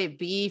shredded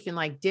beef and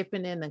like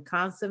dipping in the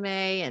consomme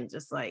and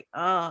just like,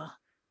 oh,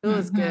 it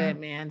was good,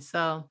 man.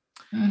 So.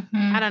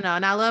 I don't know.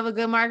 And I love a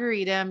good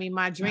margarita. I mean,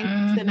 my drink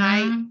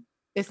tonight,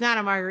 it's not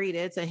a margarita.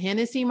 It's a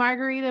Hennessy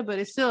margarita, but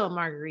it's still a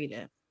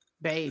margarita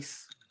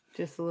base.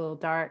 Just a little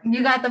dark.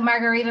 You got the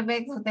margarita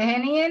mix with the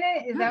Henny in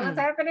it? Is that what's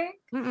happening?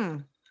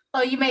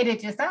 Oh, you made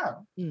it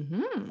yourself?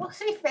 Well,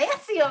 she's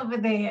fancy over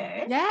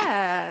there.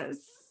 Yes.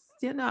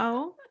 You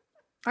know,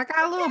 I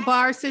got a little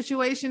bar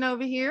situation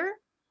over here,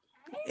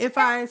 if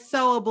I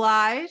so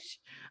oblige.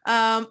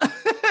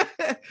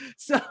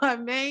 So I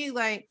made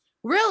like,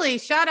 really,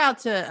 shout out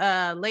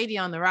to Lady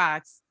on the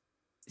Rocks.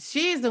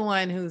 She's the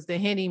one who's the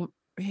Henny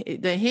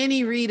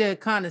Rita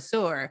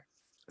connoisseur.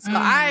 So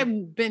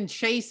I've been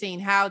chasing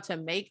how to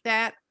make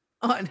that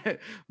on her,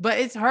 but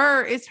it's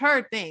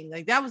her thing.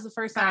 Like that was the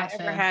first time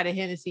I ever had a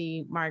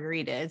Hennessy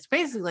margarita. It's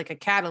basically like a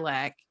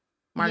Cadillac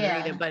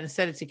margarita, but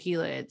instead of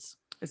tequila, it's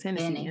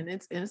Hennessy, and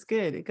it's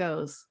good. It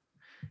goes,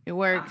 it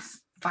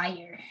works.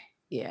 Fire.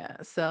 Yeah.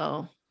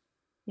 So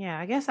yeah,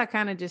 I guess I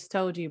kind of just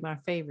told you my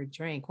favorite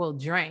drink. Well,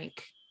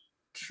 drank.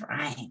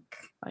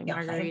 Like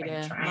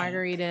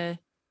margarita,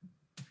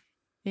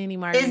 any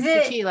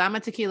margarita, tequila. I'm a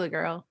tequila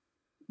girl.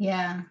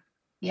 Yeah,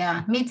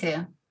 me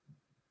too.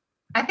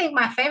 I think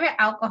my favorite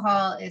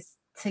alcohol is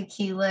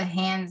tequila,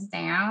 hands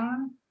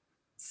down.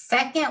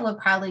 Second would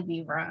probably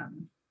be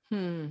rum.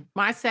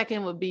 My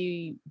second would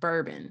be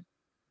bourbon.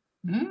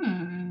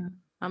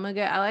 I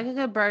like a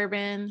good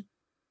bourbon.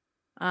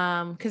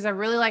 Because I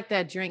really like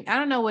that drink. I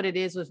don't know what it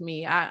is with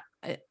me. I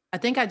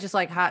think I just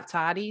like hot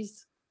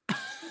toddies.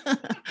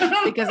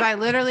 Because I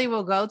literally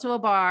will go to a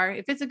bar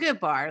if it's a good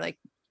bar, like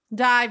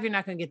Dive. You're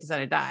not going to get this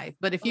at a Dive,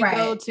 but if you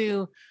go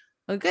to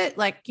a good,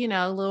 like, you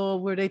know,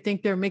 little where they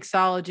think they're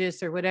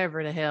mixologists or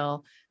whatever the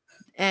hell,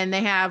 and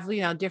they have,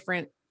 you know,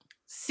 different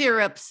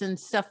syrups and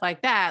stuff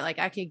like that, like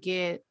I could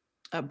get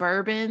a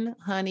bourbon,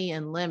 honey,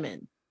 and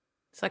lemon.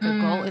 It's like a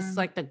gold. It's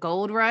like the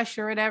Gold Rush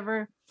or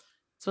whatever.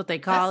 That's what they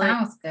call it.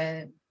 Sounds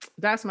good.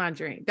 That's my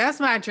drink. That's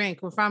my drink.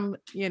 If I'm,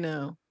 you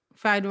know,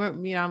 if I,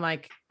 I'm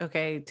like,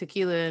 okay,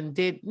 tequila and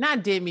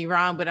did me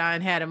wrong, but I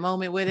had a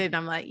moment with it. And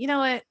I'm like, you know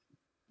what?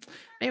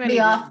 Maybe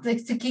off the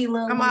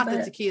tequila. I'm off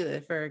the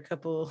tequila for a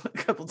couple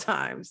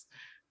times.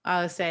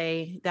 I'll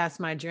say that's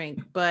my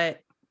drink.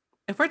 But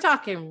if we're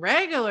talking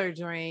regular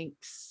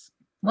drinks,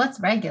 what's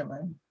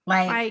regular?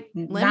 Like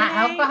not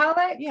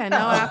alcoholic? Yeah, no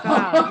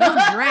alcohol. No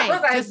drink.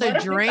 Just a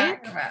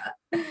drink.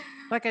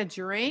 Like a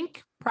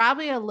drink,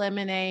 probably a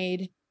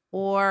lemonade,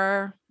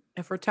 or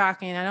if we're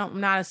talking, I'm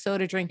not a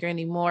soda drinker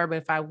anymore, but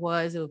if I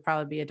was, it would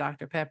probably be a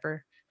Dr.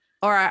 Pepper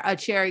or a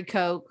cherry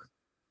Coke.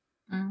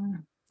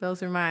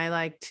 Those are my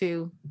like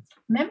two.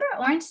 Remember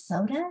orange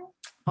soda?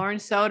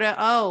 Orange soda.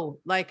 Oh,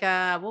 like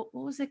what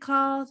was it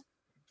called?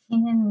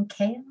 Keenan and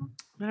Kale?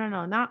 I don't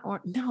know. Not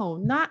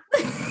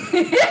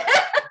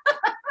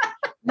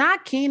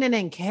not Keenan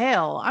and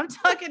Kale. I'm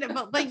talking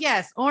about, but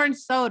yes, orange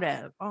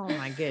soda. Oh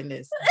my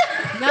goodness.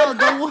 No,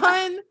 the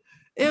one,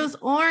 it was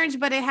orange,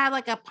 but it had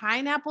like a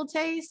pineapple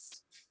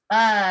taste.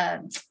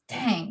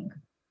 Dang.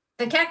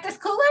 The Cactus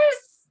Coolers?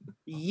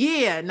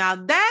 Yeah. Now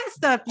that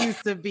stuff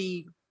used to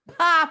be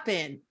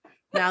popping.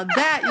 Now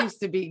that used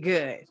to be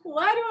good.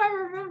 Why do I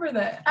remember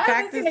that? I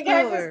haven't seen the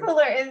Cactus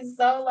Cooler in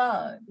so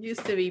long.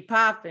 Used to be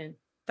popping.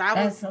 That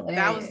was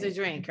the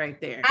drink right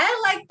there.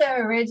 I like the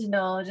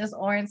original, just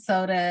orange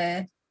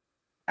soda.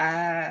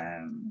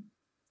 But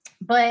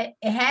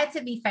it had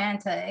to be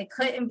Fanta. It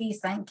couldn't be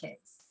Sunkist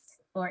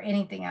or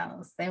anything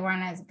else. They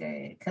weren't as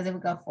good because it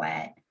would go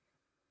flat.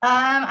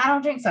 I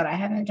don't drink soda. I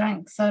haven't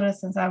drank soda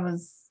since I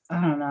was, I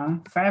don't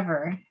know,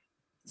 forever.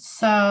 So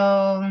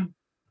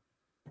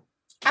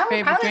I would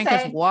favorite drink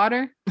is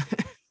water.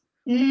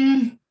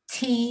 Tea.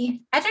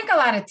 I drink a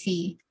lot of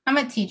tea. I'm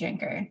a tea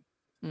drinker.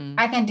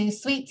 I can do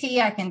sweet tea.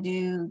 I can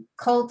do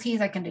cold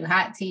teas. I can do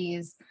hot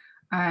teas.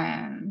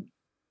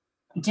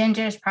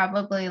 Ginger is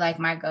probably like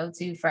my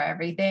go-to for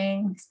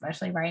everything,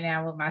 especially right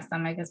now with my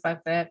stomach is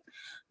fucked up.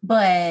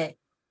 But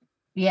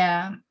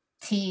yeah,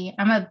 tea.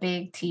 I'm a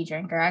big tea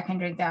drinker. I can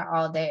drink that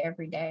all day,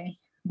 every day.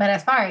 But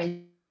as far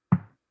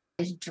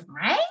as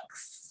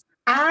drinks,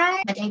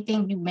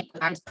 anything you make,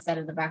 I just put that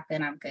in the back,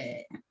 then I'm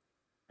good.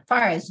 As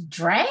far as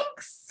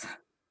drinks,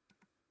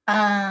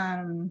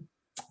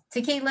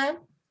 tequila.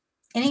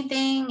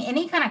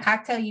 Any kind of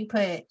cocktail you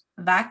put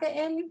vodka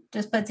in,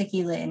 just put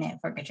tequila in it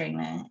for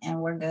Katrina and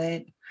we're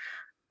good.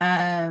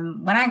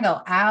 When I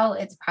go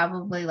out, it's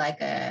probably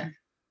like a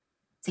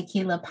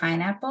tequila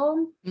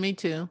pineapple. Me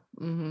too.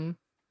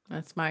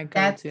 That's my go-to.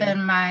 That's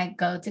been my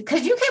go-to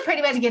because you can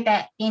pretty much get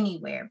that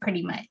anywhere,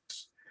 pretty much.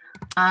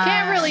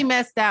 Can't really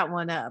mess that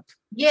one up.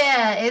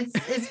 Yeah,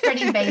 it's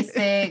pretty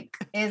basic.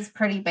 It's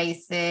pretty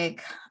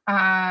basic.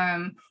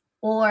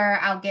 Or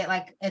I'll get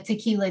like a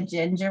tequila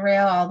ginger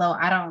ale, although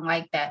I don't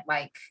like that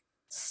like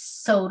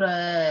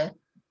soda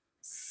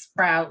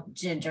sprout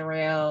ginger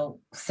ale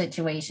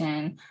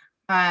situation.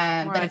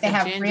 But like if they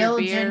have real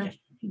ginger,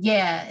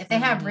 if they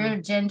have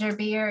real ginger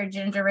beer or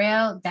ginger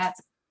ale,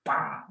 that's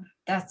bomb.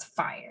 That's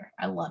fire.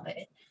 I love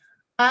it.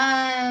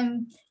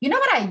 You know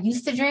what I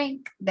used to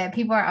drink that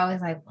people are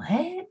always like,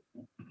 what?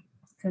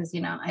 Because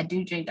I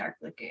do drink dark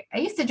liquor. I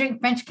used to drink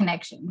French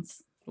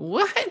Connections.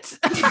 What?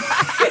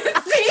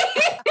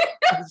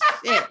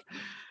 Shit.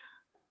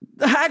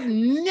 I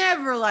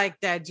never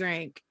liked that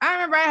drink. I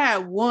remember I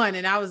had one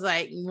and I was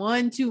like,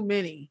 one too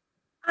many.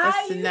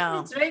 I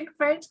used to drink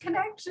French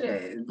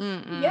Connections.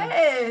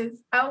 Yes,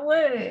 I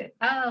would.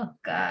 Oh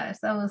gosh,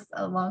 that was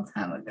a long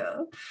time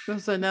ago.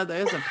 It's a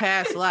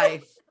past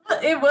life.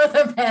 It was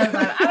a past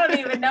life. I don't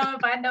even know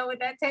if I know what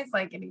that tastes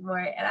like anymore.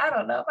 And I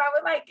don't know if I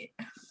would like it.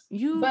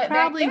 You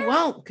probably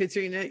won't,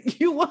 Katrina.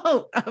 You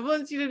won't. I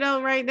want you to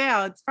know right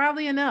now. It's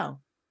probably a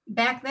no.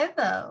 Back then,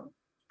 though,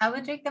 I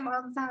would drink them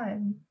all the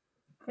time.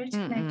 French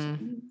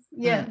Connections.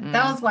 Yeah,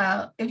 that was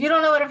wild. If you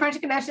don't know what a French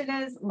Connection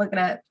is, look it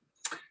up.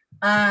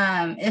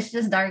 It's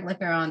just dark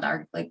liquor on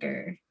dark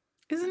liquor.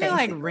 Isn't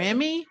basically. It like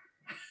Remy?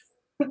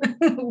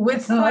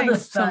 With some other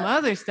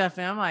stuff.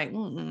 And I'm like,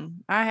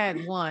 I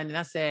had one and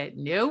I said,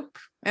 nope.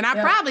 And I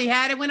probably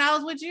had it when I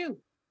was with you.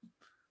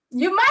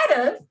 You might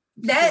have.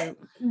 That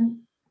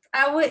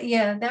I would,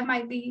 that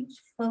might be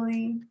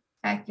fully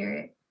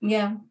accurate.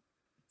 Yeah.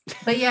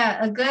 But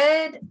yeah, a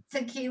good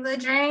tequila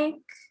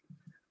drink.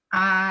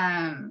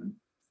 I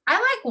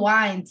like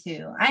wine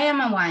too. I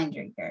am a wine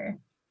drinker.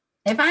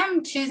 If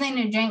I'm choosing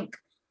to drink,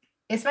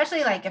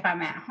 especially like if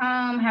I'm at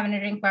home having a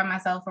drink by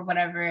myself or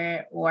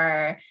whatever,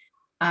 or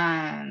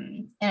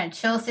in a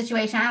chill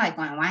situation, I like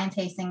going wine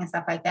tasting and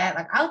stuff like that.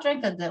 Like I'll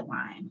drink a good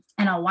wine.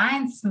 And a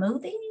wine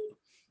smoothie?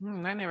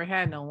 I never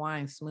had no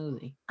wine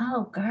smoothie.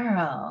 Oh,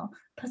 girl.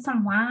 Put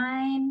some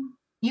wine.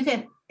 You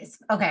could,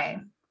 okay,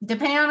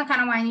 depending on the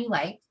kind of wine you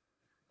like,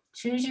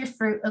 choose your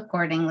fruit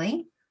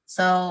accordingly.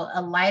 So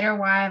a lighter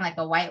wine, like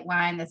a white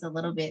wine that's a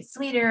little bit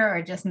sweeter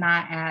or just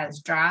not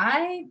as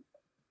dry,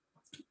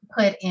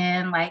 put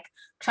in like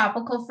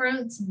tropical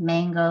fruits,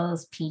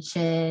 mangoes,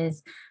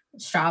 peaches,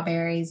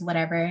 strawberries,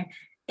 whatever.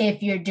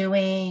 If you're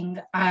doing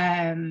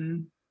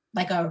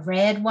like a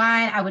red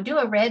wine. I would do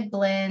a red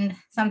blend,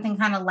 something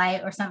kind of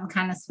light or something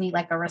kind of sweet,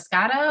 like a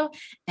Roscato,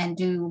 and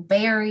do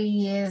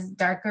berries,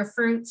 darker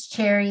fruits,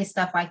 cherries,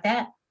 stuff like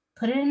that.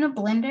 Put it in a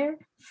blender,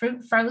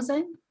 fruit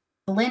frozen,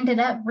 blend it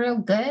up real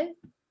good,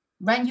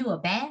 run you a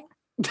bath.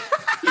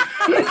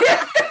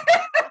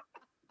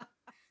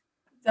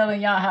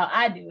 Telling y'all how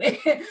I do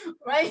it.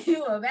 Run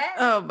you a bath.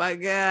 Oh my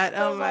God.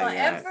 Oh my God.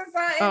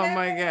 Exercise. Oh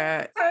my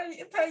God.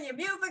 Turn your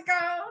music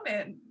on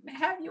and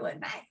have you a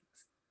night.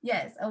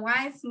 Yes, a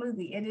wine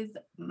smoothie. It is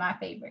my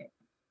favorite.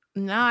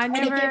 No, I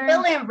never. And if you're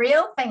feeling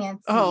real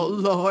fancy, oh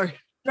Lord,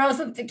 throw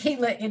some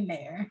tequila in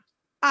there.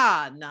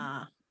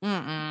 Nah.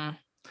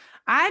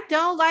 I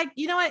don't like.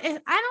 You know what? I don't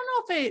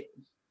know if it,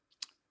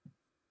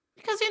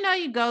 because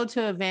you go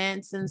to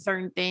events and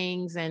certain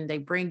things, and they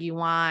bring you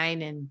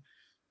wine, and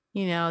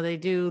they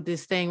do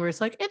this thing where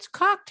it's like it's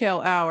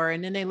cocktail hour,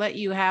 and then they let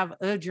you have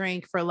a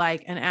drink for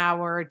like an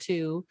hour or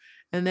two,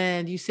 and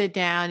then you sit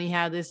down, you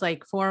have this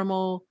like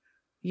formal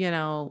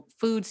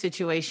food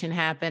situation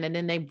happen, and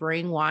then they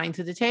bring wine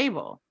to the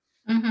table.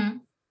 Mm-hmm.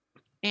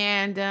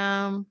 And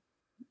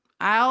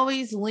I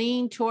always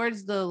lean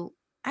towards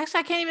actually,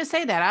 I can't even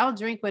say that. I'll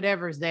drink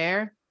whatever's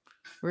there,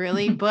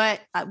 really. But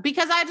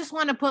because I just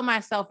want to put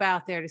myself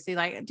out there to see,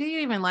 like, do you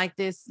even like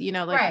this?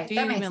 Right, do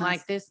you even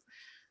like this?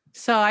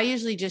 So I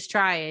usually just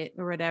try it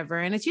or whatever.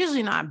 And it's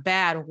usually not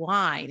bad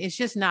wine. It's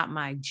just not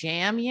my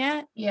jam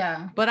yet.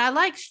 Yeah. But I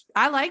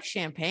like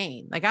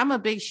champagne. Like, I'm a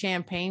big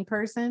champagne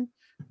person.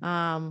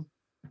 And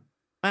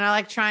I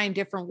like trying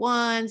different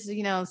ones,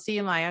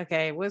 seeing like,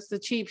 okay, what's the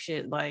cheap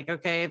shit? Like,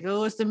 okay, if it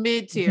was the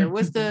mid tier,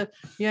 what's the,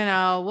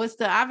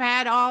 I've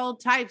had all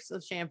types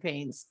of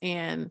champagnes,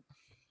 and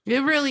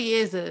it really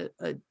is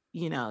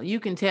you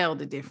can tell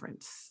the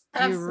difference.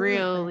 Absolutely.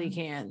 You really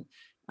can.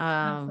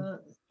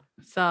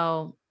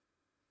 So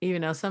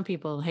even though some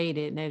people hate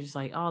it and they're just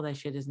like, oh, that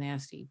shit is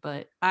nasty,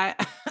 but I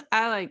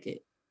like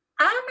it.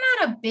 I'm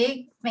not a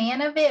big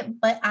fan of it,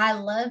 but I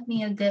love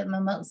me a good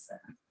mimosa.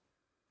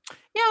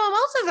 Yeah,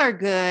 mimosas are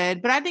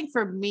good, but I think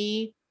for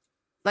me,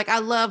 like, I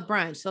love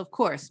brunch, so of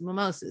course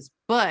mimosas,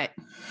 but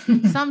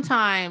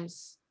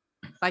sometimes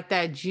like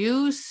that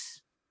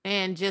juice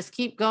and just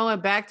keep going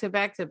back to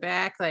back to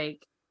back.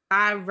 Like,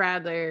 I'd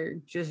rather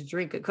just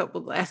drink a couple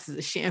glasses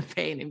of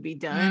champagne and be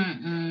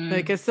done.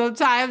 Because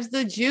sometimes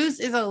the juice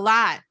is a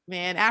lot,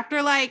 man.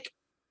 After like,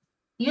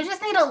 you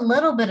just need a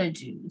little bit of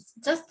juice,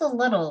 just a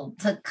little,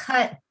 to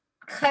cut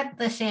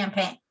the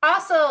champagne.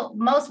 Also,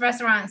 most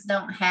restaurants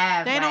don't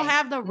have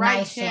the right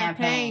nice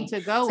champagne to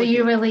go with. So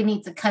you really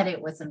need to cut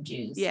it with some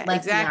juice. Yeah,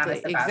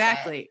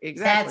 exactly.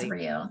 That's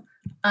real.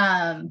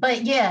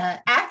 But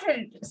yeah, after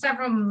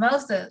several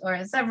mimosas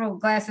or several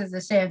glasses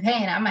of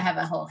champagne, I'm gonna have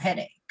a whole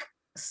headache.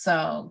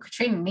 So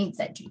Katrina needs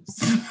that juice.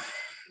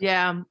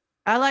 Yeah,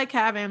 I like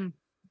having,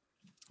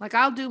 like,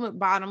 I'll do it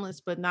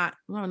bottomless, but not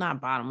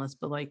bottomless,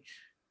 but like,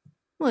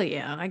 well,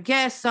 yeah, I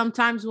guess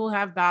sometimes we'll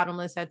have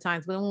bottomless at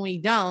times, but when we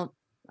don't,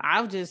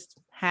 I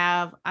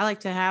like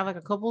to have like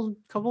a couple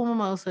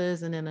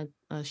mimosas and then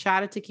a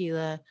shot of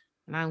tequila,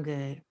 and I'm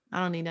good.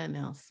 I don't need nothing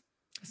else.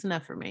 It's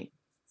enough for me.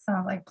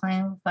 Sounds like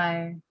playing with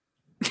fire.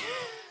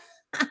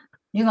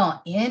 You're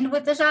gonna end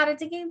with the shot of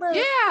tequila?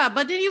 Yeah,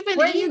 but then you've been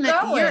eating.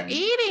 You're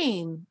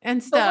eating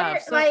and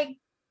stuff. So, like,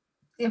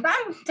 if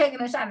I'm taking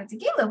a shot of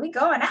tequila, we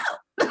going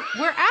out.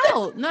 We're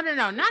out. No,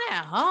 not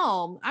at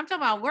home. I'm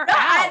talking about we're out.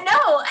 I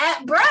know,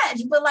 at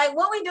brunch, but like,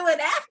 what we doing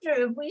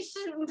after if we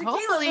shoot tequila?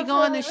 Hopefully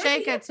going to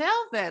shake a tail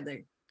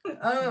feather.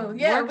 Oh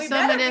yeah,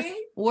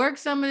 work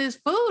some of this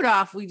food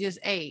off we just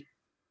ate.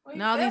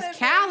 And all these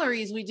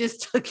calories we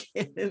just took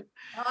in.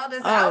 All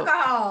this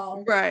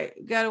alcohol. Right.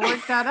 Got to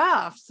work that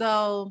off.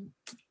 So,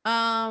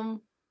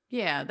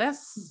 yeah,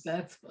 that's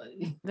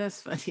funny.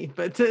 That's funny.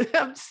 But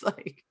I'm just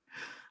like,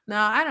 no,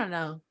 I don't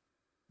know.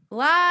 A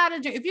lot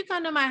of if you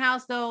come to my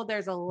house, though,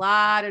 there's a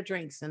lot of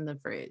drinks in the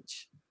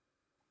fridge.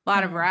 A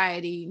lot of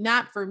variety.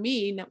 Not for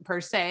me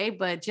per se,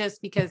 but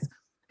just because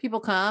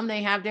people come,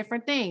 they have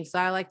different things. So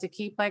I like to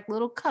keep like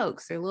little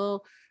Cokes or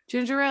little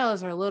ginger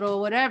ales or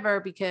little whatever,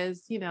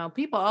 because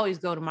people always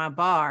go to my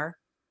bar.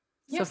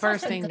 It's the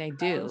first thing they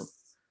do.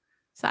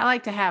 So I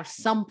like to have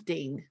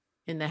something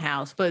in the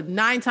house, but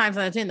 9 times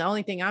out of 10, the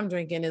only thing I'm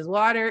drinking is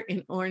water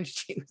and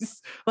orange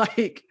juice.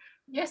 Like,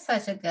 you're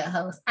such a good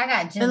host. I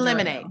got ginger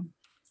lemonade.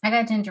 I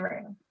got ginger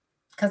ale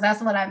because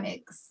that's what I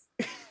mix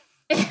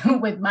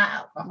with my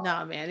alcohol.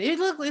 No, man, it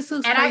looks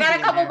and I got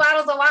a couple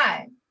bottles of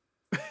wine.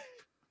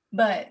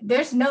 But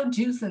there's no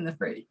juice in the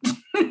fridge.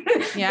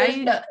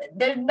 Yeah,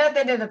 there's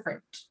nothing in the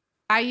fridge.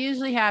 I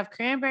usually have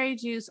cranberry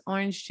juice,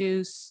 orange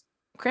juice,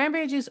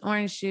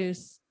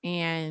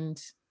 and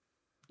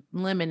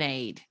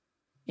lemonade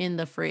in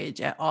the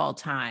fridge at all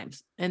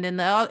times. And then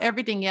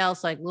everything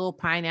else, like little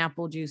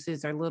pineapple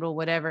juices or little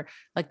whatever,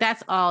 like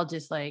that's all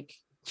just like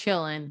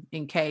chilling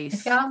in case.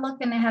 If y'all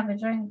looking to have a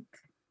drink,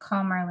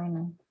 call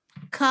Marlena.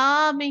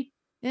 Call me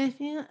if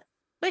you...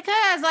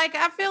 Because, like,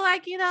 I feel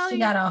like, she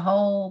got a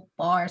whole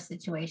bar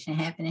situation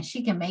happening.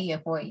 She can make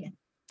it for you.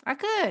 I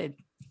could.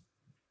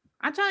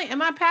 I'm telling you, in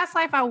my past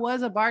life, I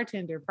was a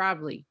bartender,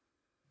 probably.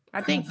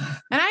 I think,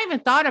 and I even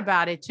thought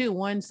about it too.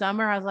 One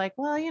summer, I was like,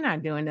 well, you're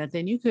not doing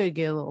nothing. You could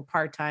get a little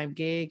part-time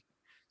gig.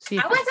 I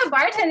went to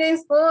bartending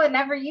school and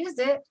never used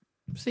it.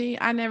 See,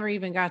 I never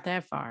even got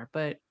that far,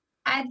 but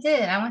I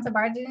did. I went to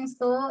bartending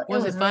school.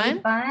 Was it fun? Really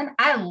fun.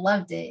 I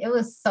loved it. It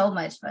was so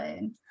much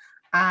fun.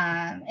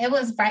 It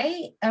was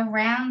right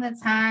around the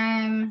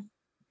time,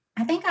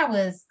 I think I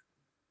was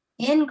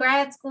in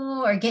grad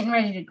school or getting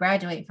ready to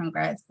graduate from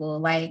grad school.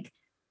 Like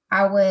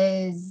I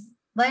was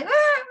like,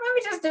 let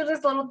me just do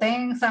this little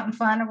thing, something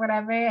fun or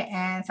whatever.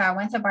 And so I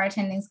went to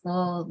bartending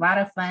school, a lot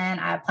of fun.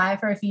 I applied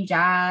for a few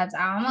jobs.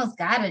 I almost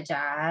got a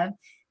job.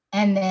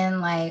 And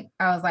then like,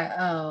 I was like,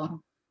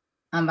 oh,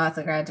 I'm about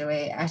to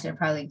graduate. I should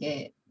probably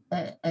get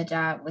a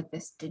job with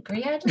this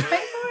degree I just paid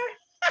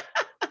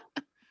for.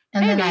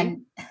 And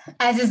then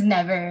I just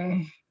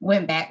never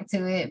went back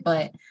to it.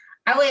 But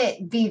I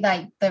would be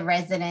like the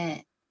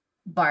resident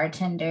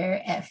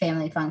bartender at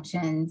family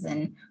functions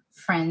and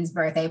friends'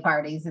 birthday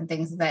parties and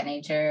things of that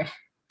nature.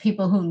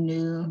 People who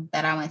knew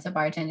that I went to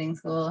bartending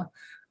school.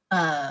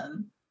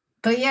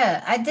 But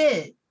yeah, I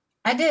did.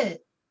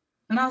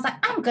 And I was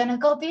like, I'm gonna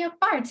go be a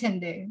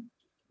bartender.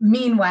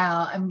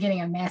 Meanwhile, I'm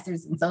getting a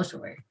master's in social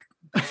work.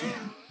 It's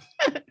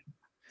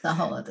a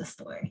whole other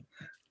story.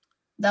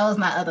 That was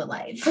my other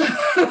life.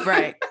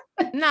 Right.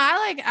 No,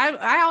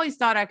 I always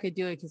thought I could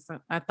do it because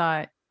I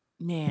thought,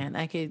 man,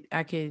 I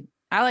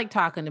like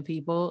talking to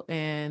people,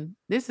 and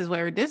this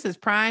is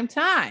prime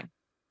time.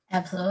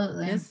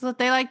 Absolutely. This is what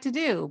they like to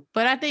do.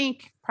 But I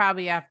think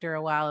probably after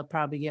a while, it'll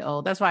probably get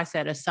old. That's why I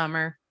said a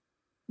summer.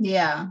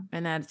 Yeah.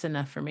 And that's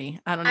enough for me.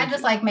 I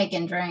just like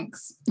making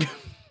drinks.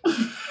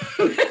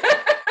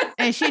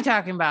 And she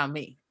talking about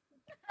me.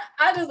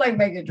 I just like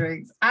making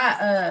drinks.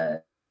 I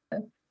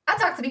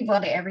talk to people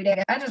all day, every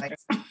day. I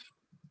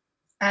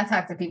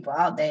talk to people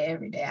all day,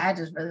 every day. I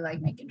just really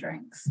like making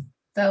drinks.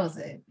 That was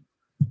it.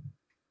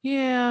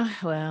 Yeah,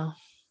 well,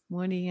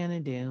 what are you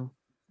gonna do?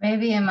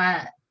 Maybe in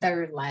my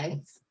third life.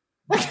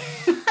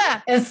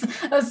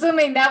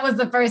 Assuming that was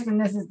the first and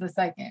this is the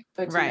second.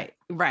 But right.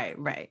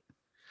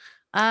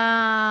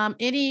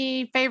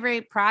 Any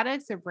favorite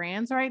products or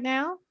brands right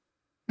now?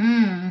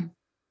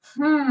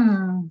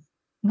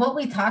 What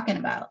we talking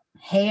about?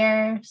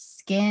 Hair,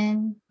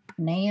 skin,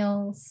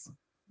 nails.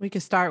 We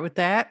could start with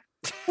that.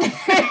 Those are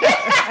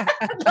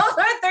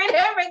 3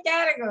 different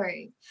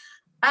categories.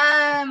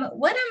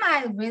 What am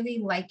I really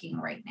liking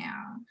right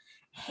now?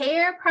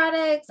 Hair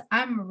products.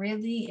 I'm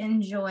really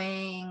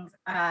enjoying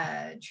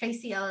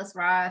Tracee Ellis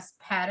Ross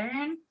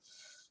Pattern.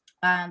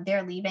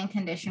 Their leave-in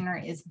conditioner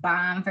is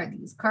bomb for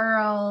these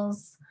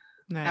curls.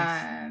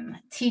 Nice.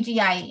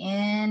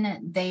 TGIN,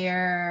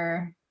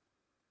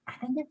 I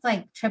think it's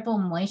like triple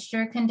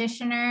moisture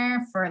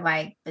conditioner for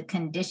like the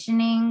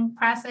conditioning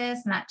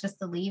process, not just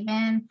the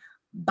leave-in.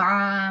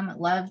 Bomb,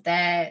 love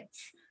that.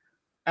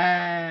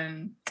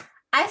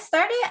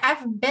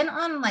 I've been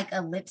on like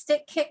a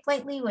lipstick kick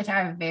lately, which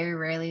I very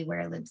rarely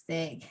wear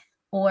lipstick,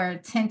 or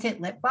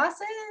tinted lip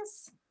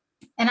glosses.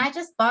 And I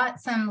just bought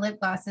some lip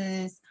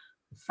glosses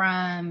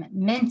from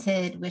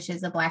Mented, which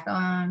is a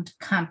Black-owned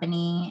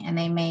company, and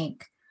they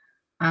make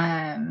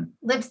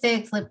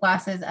lipsticks, lip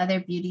glosses, other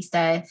beauty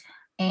stuff,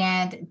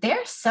 and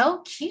they're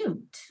so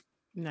cute.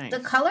 Nice. The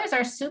colors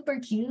are super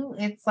cute.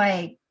 It's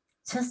like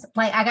just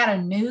like I got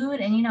a nude,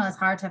 and it's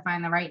hard to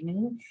find the right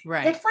nude.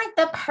 Right. It's like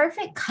the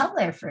perfect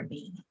color for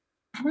me,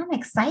 and I'm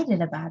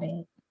excited about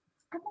it.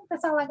 I think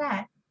that's all I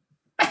got.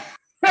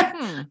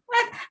 I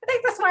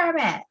think that's where I'm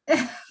at.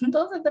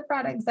 Those are the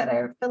products that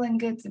are feeling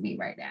good to me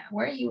right now.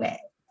 Where are you at?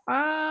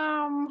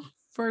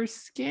 For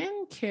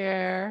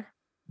skincare,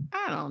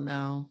 I don't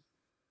know.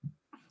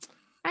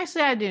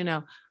 Actually, I do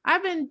know.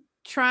 I've been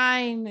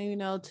trying,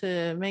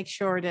 to make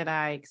sure that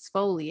I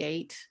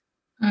exfoliate.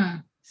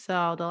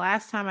 So the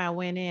last time I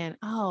went in,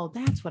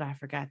 that's what I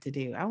forgot to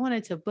do. I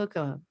wanted to book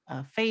a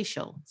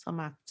facial so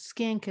my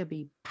skin could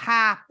be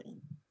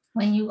popping.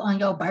 When you on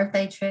your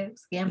birthday trip,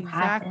 skin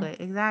popping.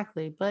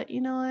 Exactly. But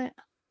you know what?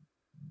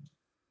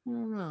 I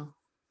don't know.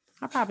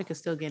 I probably could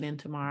still get in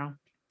tomorrow.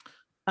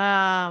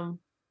 What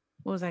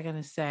was I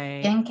gonna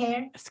say?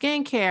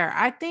 Skincare.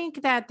 I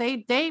think that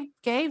they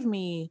gave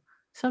me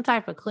some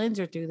type of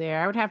cleanser through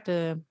there. I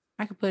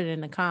could put it in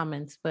the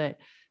comments, but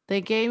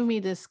they gave me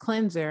this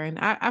cleanser, and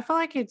I feel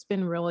like it's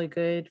been really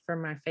good for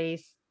my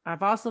face.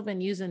 I've also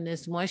been using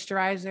this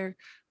moisturizer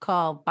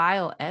called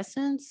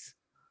Bioessence.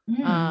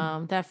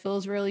 That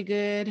feels really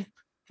good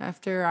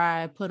after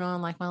I put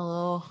on like my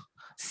little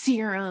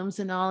serums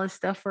and all this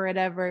stuff or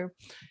whatever.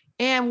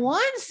 And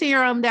one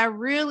serum that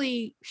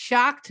really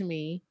shocked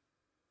me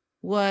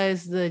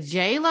was the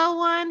JLo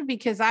one,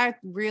 because I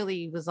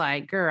really was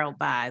like, girl,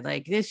 bye.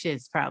 Like, this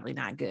shit's probably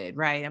not good,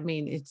 right? I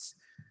mean,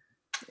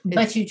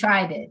 but you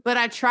tried it. But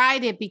I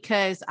tried it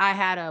because I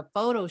had a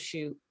photo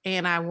shoot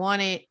and I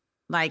wanted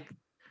like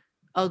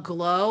a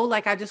glow.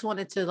 Like, I just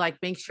wanted to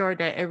like make sure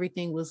that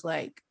everything was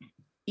like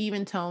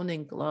even toned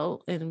and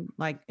glow, and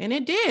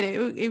it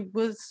did. It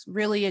was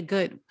really a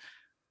good.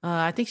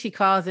 I think she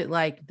calls it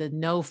like the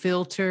no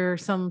filter,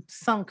 some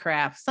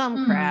crap.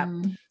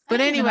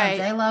 But anyway,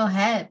 J-Lo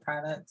had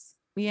products.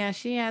 Yeah,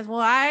 she has. Well,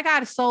 I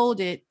got sold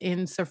it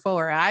in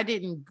Sephora. I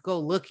didn't go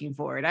looking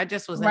for it. I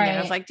just was in there.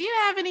 I was like, do you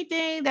have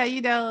anything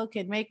that,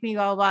 can make me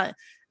go about?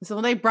 So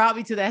when they brought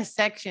me to that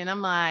section,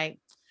 I'm like,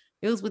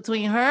 it was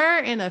between her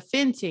and a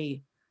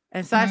Fenty.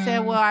 And so I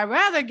said, well, I'd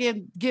rather give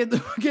it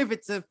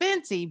to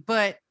Fenty,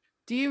 but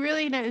do you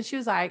really know? And she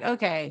was like,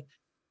 okay.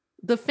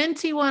 The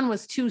Fenty one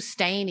was too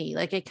stainy.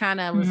 Like it kind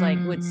of was like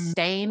would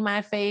stain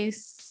my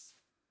face.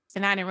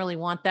 And I didn't really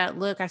want that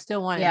look. I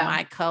still wanted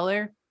my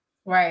color.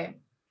 Right.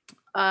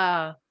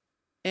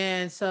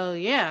 And so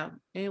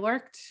it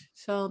worked.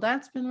 So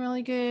that's been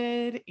really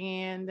good.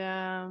 And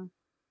I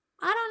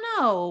don't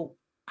know.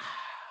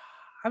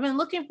 I've been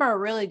looking for a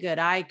really good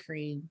eye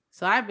cream.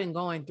 So I've been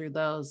going through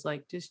those,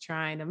 like just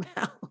trying them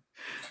out.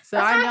 So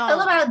that's how I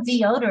feel about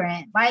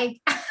deodorant. Like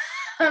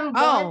I'm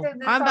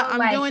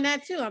doing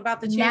that too. I'm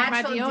about to change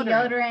my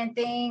deodorant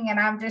thing,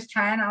 and I'm just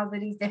trying all of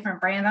these different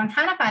brands. I'm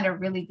trying to find a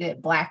really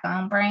good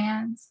Black-owned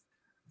brand.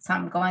 So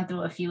I'm going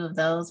through a few of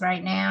those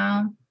right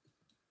now.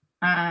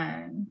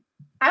 I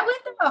went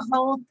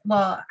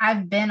through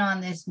I've been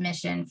on this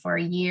mission for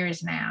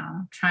years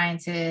now, trying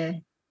to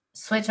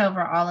switch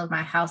over all of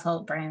my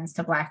household brands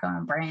to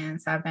Black-owned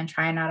brands. So I've been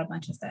trying out a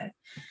bunch of stuff.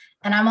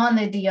 And I'm on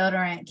the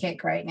deodorant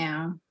kick right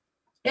now.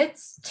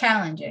 It's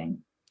challenging.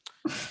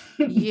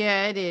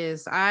 Yeah, it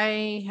is.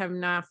 I have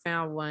not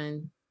found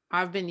one.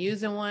 I've been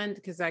using one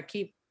because I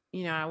keep,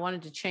 I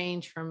wanted to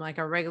change from like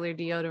a regular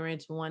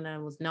deodorant to one that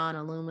was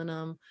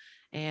non-aluminum.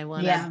 And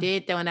when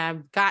I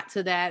got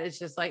to that, it's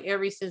just like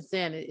ever since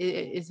then,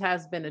 it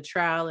has been a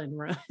trial and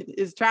run.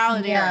 It's trial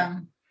and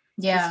error.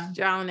 Yeah. It's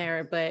trial and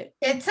error. But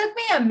it took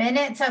me a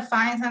minute to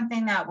find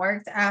something that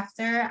worked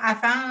after. I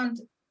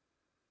found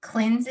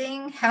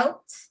cleansing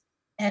helped.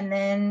 And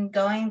then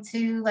going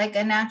to like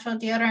a natural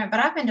deodorant, but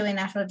I've been doing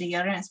natural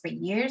deodorants for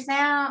years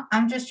now.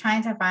 I'm just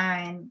trying to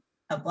find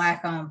a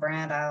Black-owned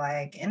brand I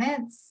like, and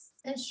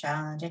it's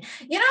challenging.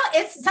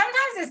 It's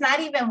sometimes it's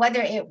not even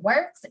whether it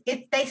works;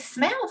 they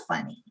smell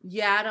funny.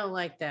 Yeah, I don't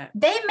like that.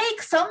 They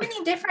make so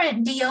many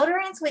different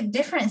deodorants with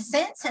different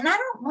scents, and I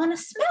don't want to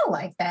smell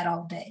like that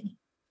all day.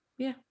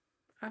 Yeah,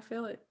 I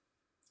feel it.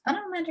 I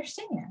don't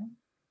understand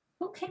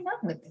who came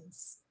up with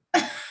this.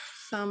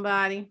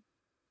 Somebody.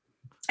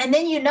 And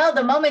then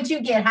the moment you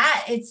get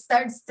hot, it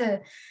starts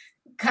to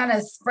kind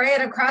of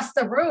spread across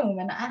the room.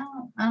 And I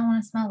don't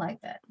want to smell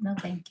like that. No,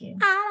 thank you.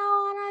 I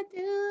don't want to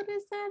do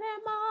this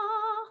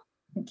anymore.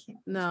 Thank you.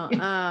 No.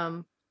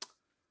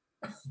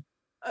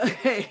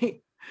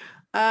 Okay.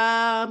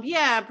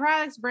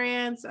 Products,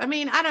 brands. I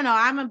mean, I don't know.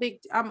 I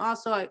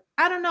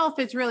don't know if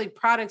it's really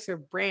products or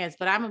brands,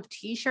 but I'm a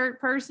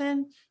t-shirt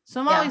person. So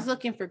I'm always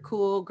looking for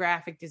cool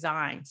graphic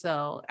design.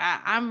 So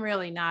I'm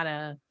really not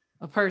a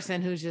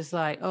person who's just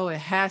like, oh, it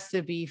has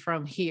to be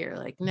from here.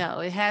 Like, no,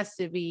 it has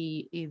to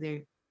be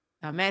either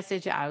a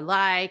message I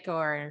like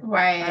or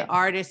an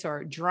artist or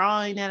a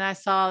drawing that I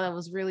saw that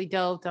was really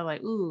dope. I'm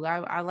like, ooh,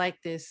 I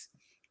like this,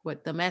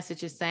 what the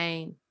message is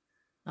saying.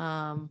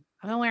 I've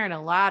been wearing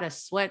a lot of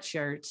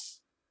sweatshirts.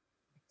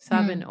 So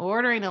I've been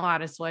ordering a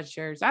lot of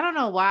sweatshirts. I don't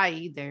know why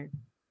either.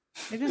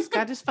 I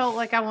just felt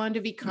like I wanted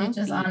to be comfy.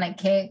 You're just on a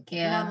kick,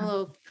 I'm on a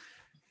little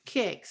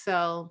kick.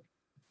 So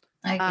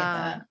I get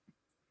that.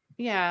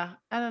 Yeah,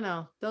 I don't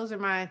know. Those are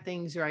my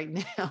things right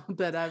now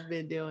that I've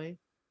been doing.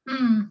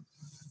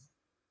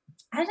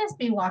 I just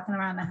be walking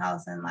around the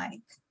house in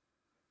like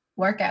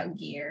workout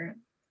gear,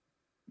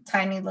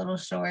 tiny little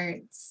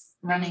shorts,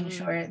 running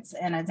shorts,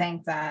 and a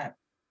tank top.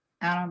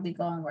 I don't be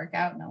going work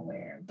out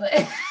nowhere, but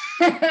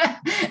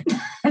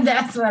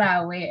that's what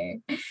I wear.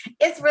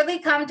 It's really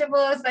comfortable,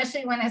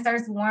 especially when it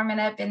starts warming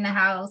up in the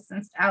house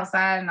and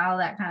outside and all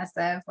that kind of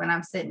stuff. When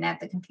I'm sitting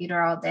at the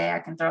computer all day, I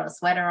can throw a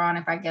sweater on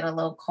if I get a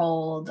little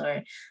cold,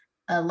 or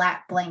a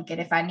lap blanket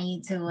if I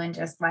need to, and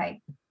just like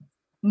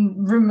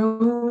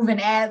remove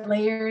and add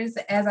layers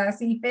as I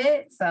see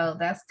fit. So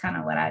that's kind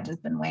of what I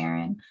just been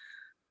wearing.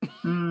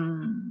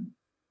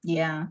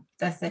 Yeah,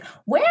 that's it.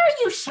 Where are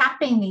you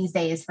shopping these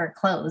days for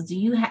clothes? Do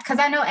you have, because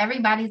I know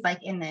everybody's like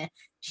in the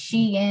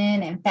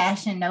Shein and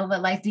Fashion Nova.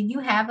 Like, do you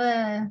have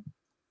a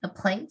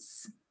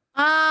place?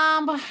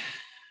 It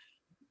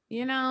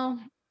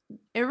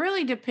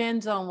really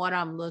depends on what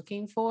I'm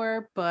looking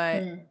for,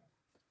 but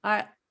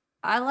I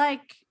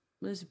like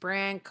this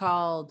brand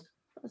called,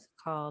 what's it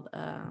called?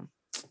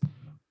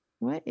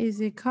 What is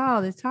it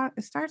called? It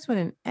starts with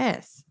an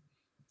S,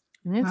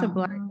 and it's a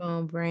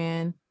Black-owned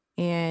brand.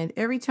 And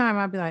every time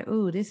I'll be like,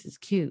 "Ooh, this is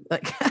cute!"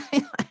 Like,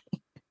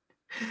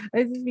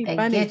 it's just be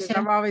funny because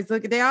I'm always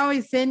looking. They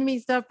always send me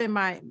stuff in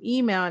my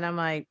email, and I'm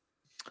like,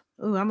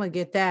 "Ooh, I'm gonna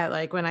get that."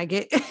 Like when I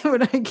get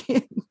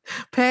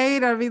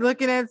paid, I'll be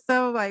looking at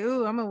stuff like,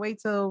 "Ooh, I'm gonna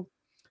wait till."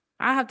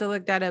 I have to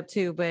look that up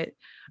too. But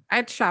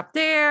I shop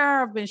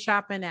there. I've been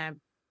shopping at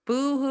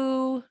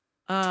Boohoo.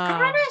 I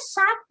haven't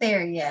shopped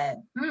there yet.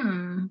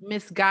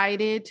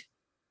 Missguided.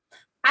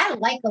 I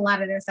like a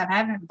lot of their stuff. I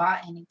haven't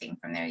bought anything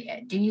from there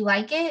yet. Do you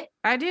like it?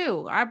 I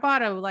do. I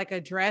bought a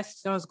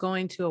dress. I was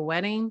going to a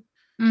wedding.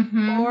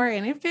 for,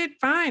 and it fit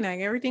fine. Like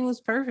everything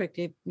was perfect.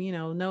 It,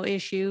 no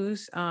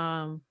issues. They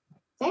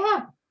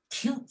have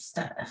cute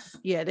stuff.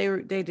 Yeah,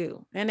 they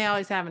do. And they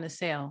always having a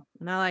sale.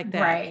 And I like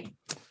that. Right.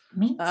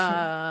 Me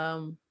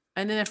too.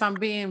 And then if I'm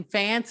being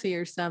fancy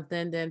or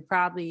something, then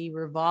probably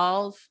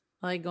Revolve.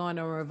 I like going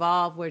to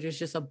Revolve where there's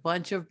just a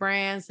bunch of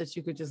brands that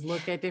you could just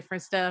look at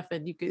different stuff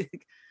and you could.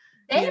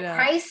 Their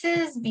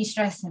prices be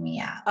stressing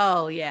me out.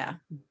 Oh yeah.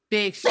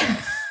 Big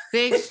stress.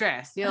 Big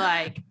stress. You're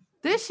like,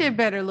 this shit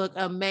better look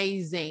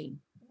amazing.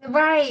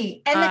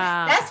 Right. And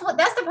that's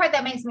the part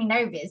that makes me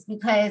nervous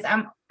because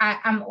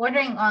I'm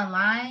ordering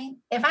online.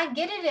 If I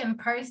get it in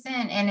person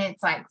and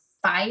it's like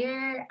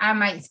fire, I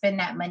might spend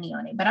that money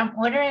on it. But I'm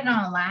ordering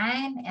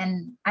online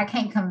and I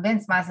can't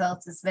convince myself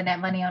to spend that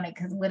money on it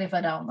because what if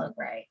I don't look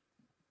right?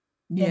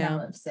 Then I'm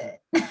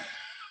upset.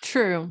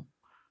 True.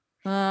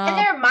 And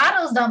their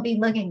models don't be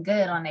looking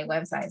good on their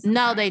websites.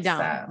 No, they don't.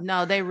 So.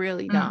 No, they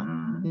really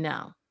don't.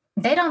 No.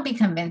 They don't be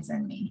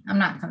convincing me. I'm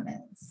not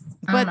convinced.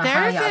 But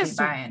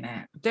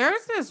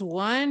there's this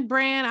one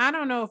brand. I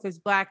don't know if it's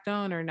Black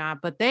owned or not,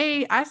 but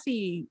I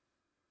see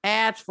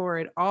ads for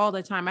it all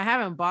the time. I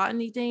haven't bought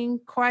anything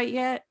quite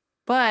yet,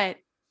 but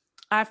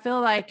I feel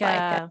like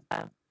I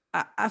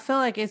feel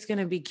like it's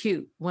gonna be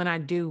cute when I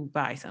do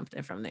buy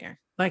something from there.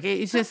 Like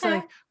it's just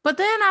like, but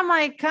then I'm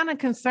like kind of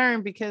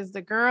concerned because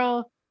the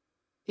girl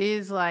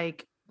is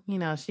like,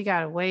 she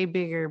got a way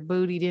bigger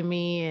booty than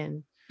me,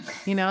 and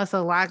it's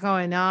a lot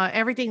going on.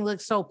 Everything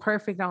looks so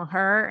perfect on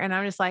her, and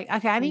I'm just like,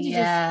 okay,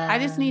 I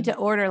just need to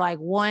order like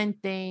one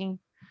thing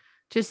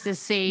just to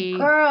see,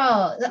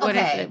 girl.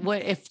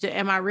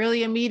 Am I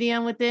really a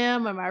medium with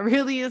them? Am I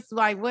really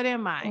what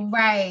am I?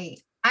 Right.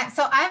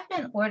 So I've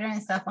been ordering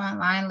stuff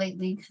online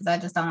lately because I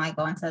just don't like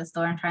going to the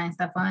store and trying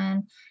stuff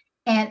on.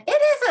 And it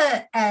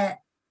is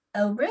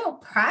a real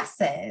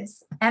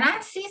process. And I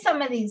see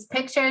some of these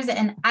pictures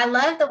and I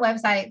love the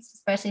websites,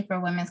 especially for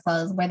women's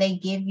clothes, where they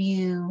give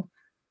you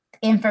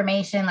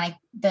information like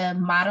the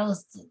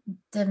model's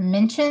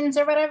dimensions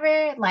or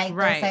whatever. Like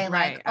they say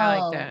like, I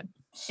like that.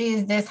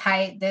 She's this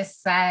height, this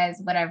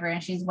size, whatever,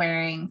 and she's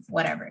wearing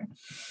whatever.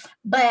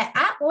 But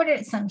I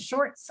ordered some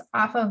shorts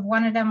off of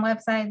one of them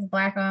websites,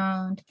 Black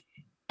owned,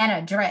 and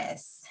a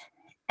dress.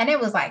 And it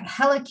was like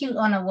hella cute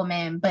on a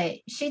woman, but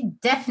she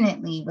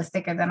definitely was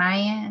thicker than I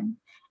am.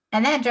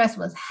 And that dress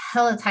was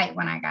hella tight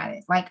when I got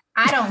it. Like,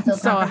 I don't feel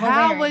comfortable. So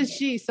how was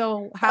she?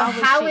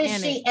 How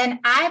was she? And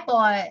I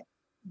bought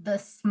the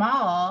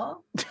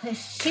small because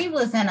she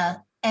was in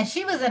a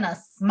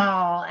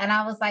small. And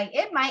I was like,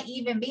 it might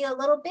even be a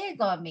little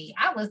big on me.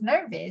 I was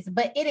nervous,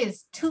 but it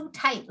is too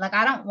tight. Like,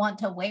 I don't want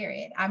to wear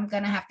it. I'm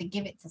going to have to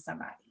give it to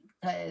somebody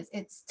because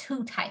it's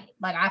too tight.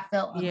 Like, I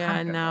felt uncomfortable.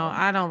 Yeah, no,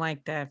 I don't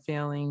like that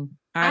feeling.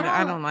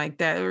 I don't like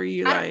that. Or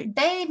you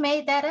they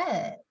made that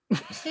up.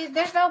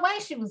 There's no way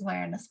she was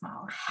wearing a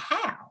small.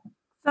 How?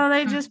 So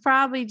they just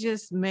probably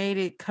just made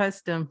it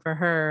custom for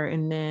her,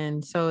 and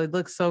then so it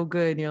looks so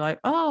good. And you're like,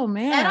 oh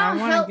man, I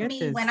want to get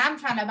this when I'm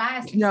trying to buy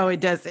something. No, it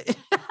doesn't.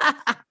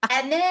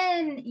 And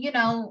then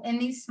in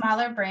these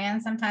smaller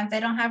brands, sometimes they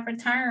don't have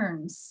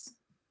returns.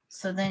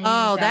 So then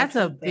that's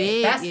a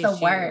big that's issue. The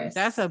worst.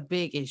 That's a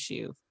big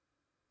issue.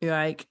 You're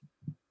like,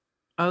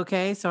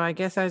 okay, so I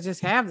guess I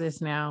just have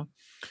this now.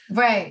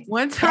 Right.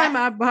 One time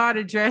I bought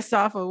a dress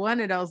off of one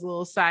of those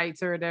little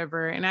sites or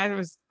whatever, and I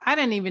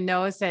didn't even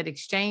know it said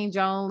exchange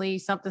only,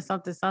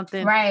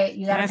 something. Right.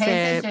 You gotta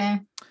pay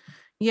attention.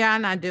 Yeah,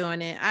 I'm not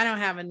doing it. I don't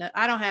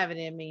have it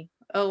in me.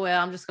 Oh well,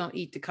 I'm just gonna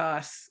eat the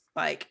costs.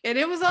 Like, and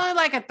it was only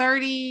like a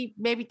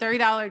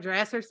 $30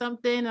 dress or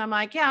something. And I'm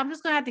like, yeah, I'm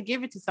just gonna have to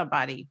give it to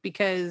somebody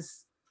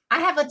because I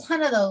have a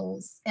ton of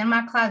those in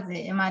my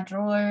closet, in my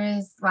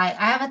drawers. Like,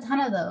 I have a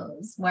ton of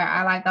those where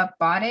I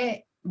bought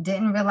it,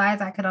 didn't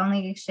realize I could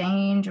only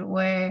exchange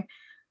or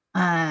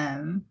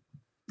couldn't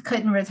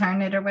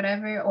return it or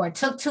whatever, or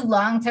took too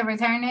long to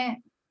return it.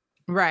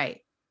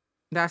 Right.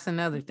 That's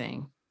another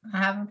thing.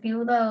 I have a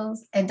few of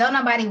those. And don't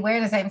nobody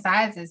wear the same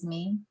size as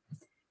me.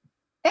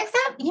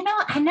 Except,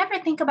 I never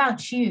think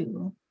about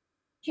you.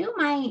 You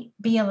might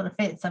be able to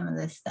fit some of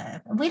this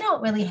stuff. We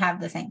don't really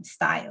have the same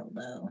style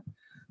though.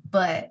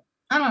 But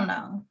I don't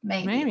know.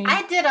 Maybe.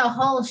 I did a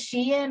whole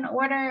Shein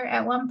order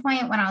at one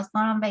point when I was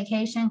going on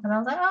vacation because I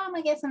was like, oh, I'm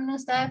going to get some new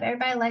stuff.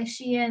 Everybody likes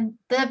Shein.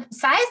 The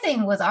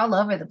sizing was all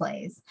over the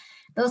place.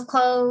 Those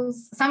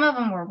clothes, some of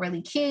them were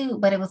really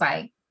cute, but it was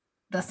like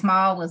the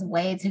small was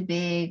way too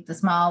big. The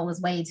small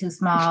was way too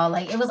small.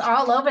 Like, it was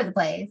all over the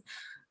place.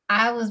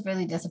 I was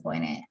really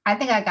disappointed. I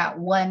think I got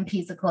one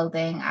piece of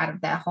clothing out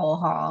of that whole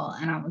haul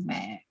and I was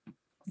mad.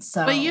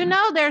 So,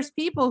 but there's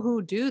people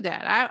who do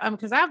that.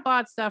 Because I've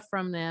bought stuff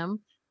from them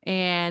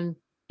and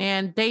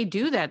they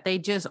do that. They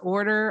just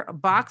order a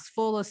box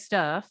full of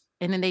stuff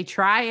and then they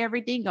try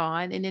everything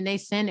on and then they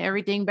send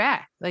everything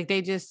back. Like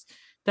they just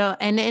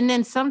and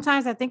then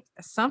sometimes I think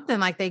something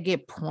like they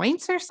get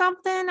points or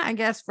something, I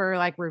guess, for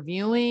like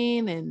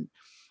reviewing and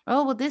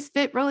this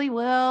fit really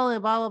well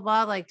and blah blah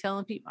blah, like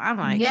telling people. I'm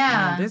like,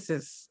 yeah, this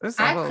is a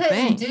whole thing.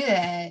 I couldn't do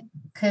that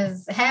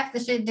because half the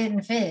shit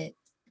didn't fit.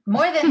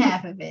 More than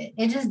half of it.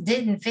 It just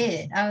didn't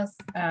fit. I was,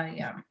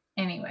 yeah.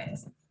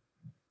 Anyways,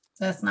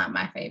 that's not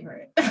my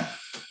favorite.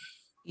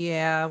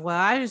 Yeah, well,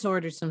 I just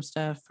ordered some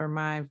stuff for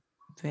my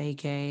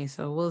vacay,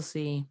 so we'll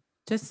see.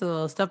 Just a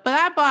little stuff. But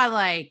I bought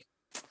like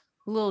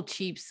little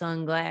cheap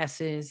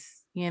sunglasses,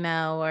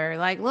 or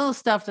like little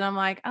stuff that I'm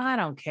like, oh, I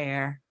don't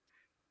care.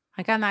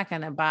 Like, I'm not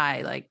going to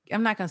buy, like,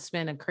 I'm not going to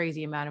spend a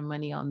crazy amount of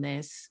money on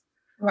this.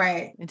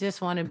 Right. I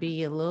just want to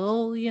be a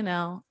little,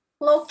 a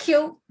little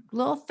cute, a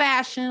little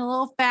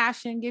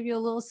fashion, give you a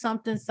little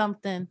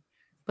something.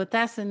 But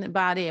that's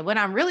about it. What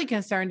I'm really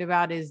concerned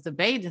about is the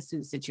bathing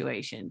suit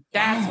situation.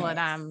 That's what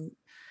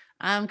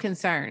I'm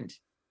concerned,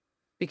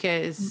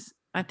 because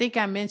I think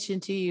I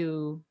mentioned to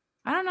you,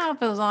 I don't know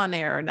if it was on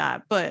there or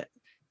not, but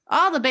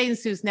all the bathing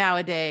suits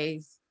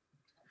nowadays.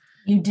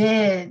 You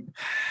did.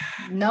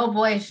 No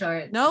boy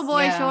shorts. No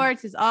boy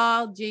shorts. Is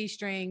all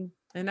G-string.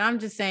 And I'm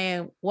just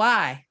saying,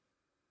 why?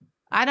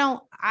 I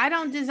don't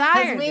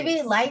desire this.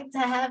 We like to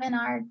having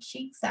our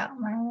cheeks out,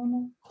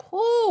 Marlena.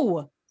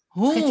 Who?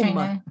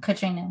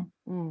 Katrina.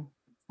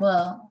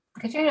 Well,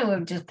 Katrina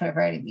would just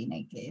prefer to be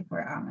naked, if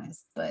we're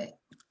honest, but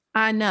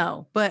I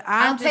know, but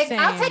I'll take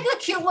a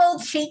cute little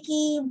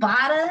cheeky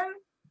bottom.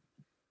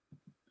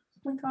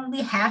 We're gonna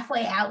be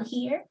halfway out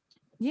here.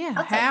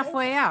 Yeah,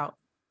 halfway out.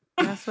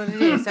 That's what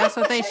it is. That's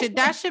what they should.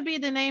 That should be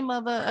the name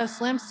of a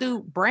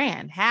swimsuit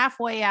brand.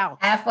 Halfway out.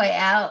 Halfway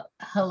out.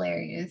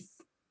 Hilarious.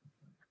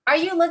 Are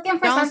you looking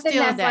for something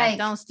that's like?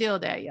 Don't steal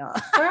that, y'all.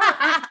 Girl,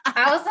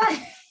 I was like,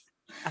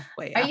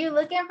 halfway out. Are you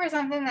looking for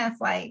something that's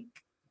like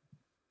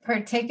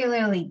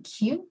particularly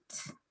cute?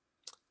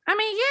 I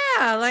mean,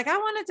 yeah, like I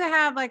wanted to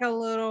have like a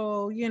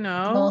little,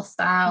 little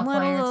style,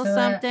 little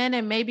something,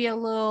 and maybe a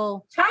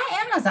little.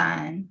 Try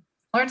Amazon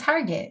or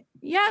Target.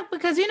 Yeah,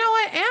 because you know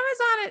what,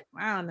 Amazon,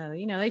 I don't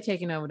know, they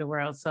taking over the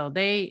world, so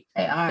they're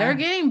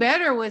getting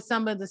better with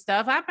some of the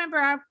stuff. I remember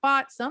I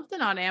bought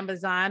something on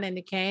Amazon, and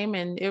it came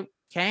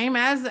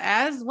as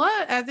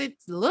it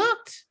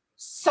looked.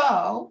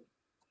 So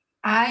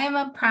I am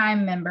a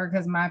Prime member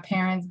because my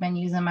parents been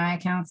using my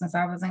account since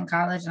I was in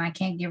college, and I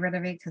can't get rid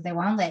of it because they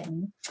won't let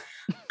me.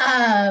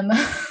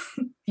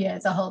 Yeah,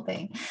 it's a whole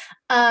thing.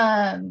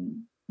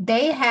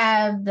 They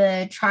have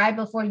the try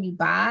before you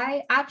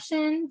buy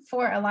option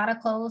for a lot of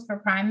clothes for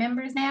Prime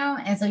members now.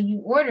 And so you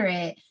order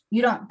it,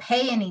 you don't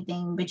pay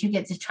anything, but you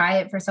get to try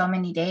it for so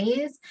many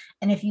days.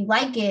 And if you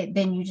like it,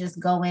 then you just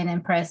go in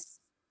and press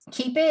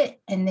keep it,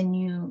 and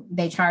then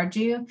they charge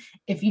you.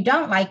 If you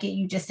don't like it,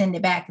 you just send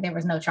it back. There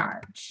was no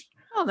charge.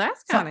 Oh,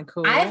 that's kind of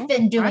cool. I've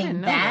been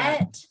doing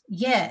that.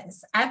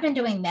 Yes, I've been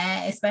doing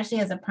that, especially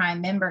as a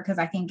Prime member, because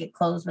I can get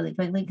clothes really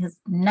quickly, because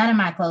none of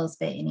my clothes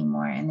fit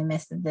anymore in the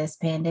midst of this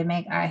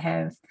pandemic. I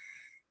have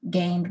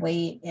gained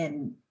weight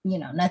and,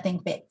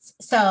 nothing fits.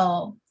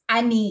 So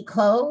I need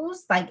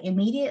clothes like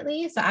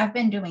immediately. So I've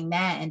been doing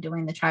that and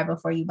doing the try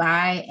before you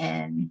buy.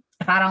 And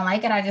if I don't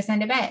like it, I just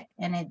send it back,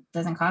 and it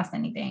doesn't cost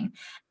anything.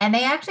 And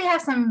they actually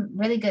have some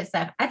really good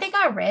stuff. I think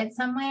I read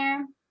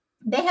somewhere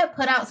they have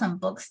put out some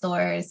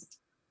bookstores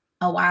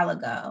a while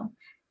ago.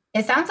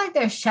 It sounds like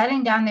they're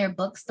shutting down their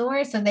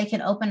bookstores so they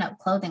can open up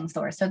clothing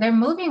stores. So they're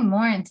moving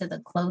more into the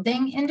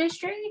clothing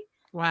industry.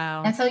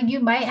 Wow. And so you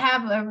might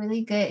have a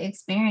really good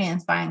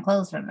experience buying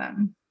clothes from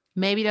them.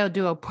 Maybe they'll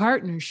do a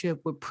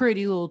partnership with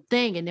Pretty Little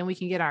Thing, and then we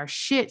can get our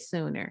shit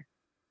sooner.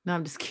 No,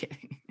 I'm just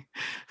kidding.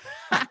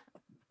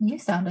 You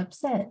sound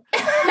upset.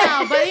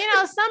 No,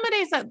 but some of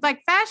these,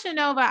 like Fashion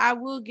Nova,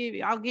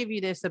 I'll give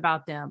you this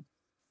about them.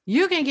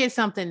 You can get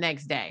something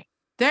next day.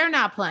 They're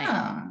not playing.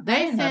 Oh,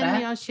 they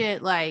send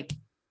shit like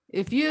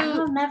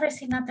I'll never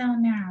see nothing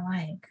on there I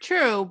like.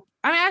 True.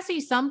 I mean, I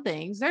see some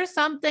things. There's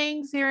some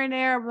things here and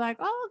there. I'm like,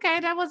 oh, okay,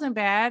 that wasn't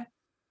bad.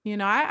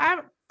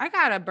 I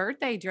got a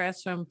birthday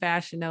dress from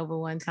Fashion Nova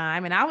one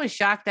time, and I was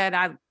shocked that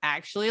I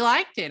actually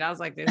liked it. I was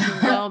like, this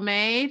is well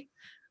made.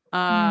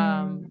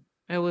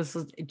 It was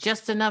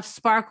just enough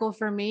sparkle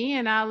for me,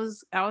 and I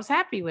was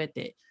happy with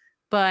it.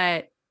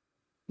 But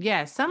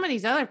yeah, some of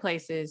these other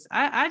places,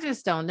 I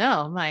just don't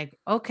know. I'm like,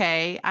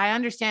 okay, I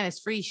understand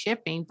it's free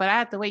shipping, but I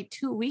have to wait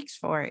 2 weeks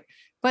for it.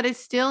 But it's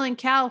still in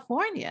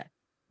California.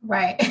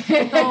 Right.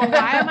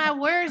 So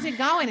where is it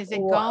going? Is it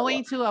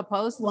going to a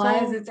postal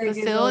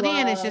facility,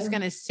 and it's just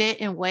going to sit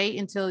and wait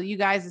until you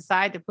guys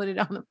decide to put it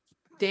on the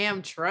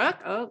damn truck?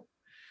 Oh,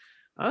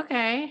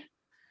 okay.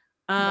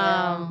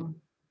 Yeah.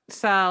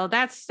 So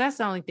that's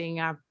the only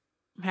thing I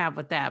have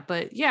with that.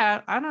 But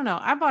yeah, I don't know.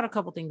 I bought a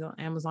couple things on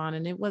Amazon,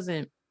 and it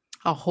wasn't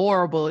a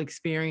horrible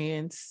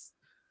experience.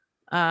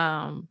 You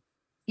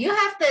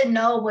have to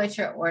know what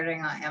you're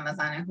ordering on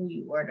Amazon and who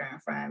you ordering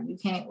from. You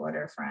can't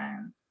order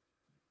from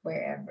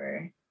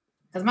wherever,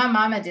 because my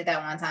mama did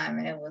that one time,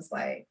 and it was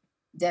like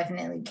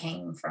definitely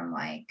came from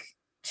like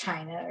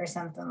China or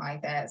something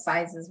like that.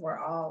 Sizes were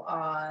all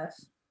off.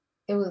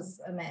 It was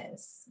a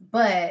mess,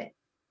 but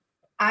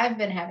I've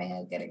been having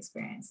a good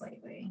experience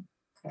lately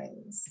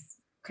because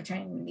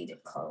Katrina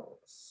needed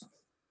clothes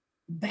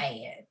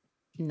bad.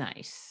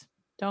 Nice.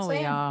 Don't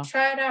we all?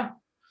 Try it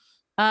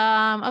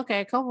out. Okay,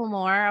 a couple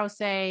more. I would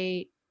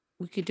say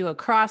we could do a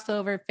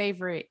crossover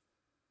favorite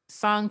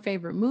Song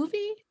favorite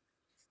movie?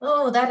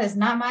 Oh, that is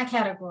not my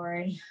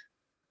category.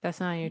 That's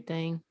not your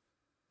thing.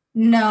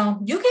 No,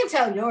 you can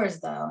tell yours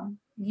though.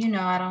 You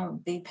know, I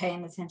don't be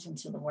paying attention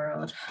to the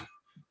world.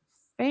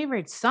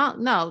 Favorite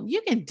song? No,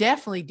 you can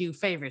definitely do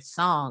favorite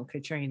song,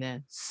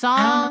 Katrina. Song.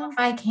 I don't know if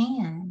I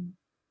can.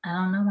 I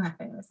don't know my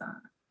favorite song.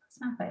 What's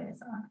my favorite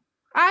song?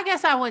 I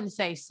guess I wouldn't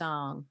say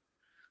song.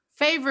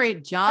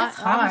 Favorite genre?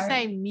 I would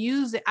say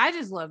music. I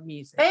just love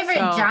music. Favorite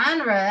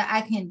genre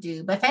I can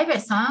do, but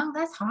favorite song,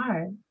 that's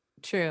hard.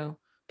 True.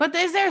 But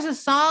is there a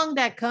song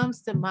that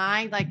comes to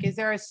mind? Like, is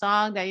there a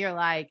song that you're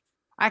like,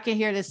 I can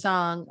hear this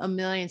song a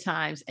million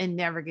times and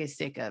never get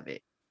sick of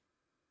it?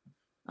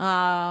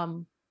 I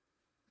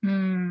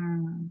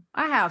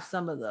have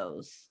some of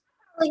those.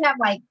 I only have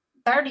like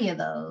 30 of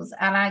those,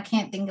 and I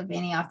can't think of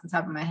any off the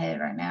top of my head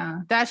right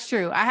now. That's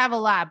true. I have a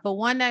lot, but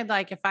one that,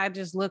 like, if I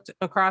just looked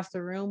across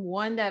the room,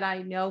 one that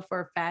I know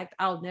for a fact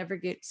I'll never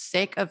get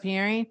sick of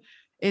hearing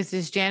is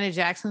this Janet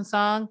Jackson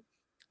song.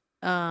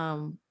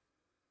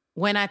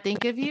 When I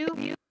Think of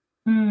You.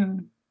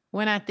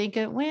 When I think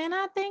of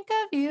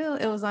you,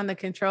 it was on the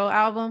Control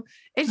album.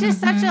 It's just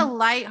such a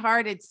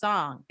lighthearted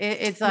song.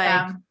 It's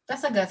like,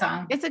 that's a good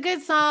song. It's a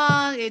good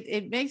song.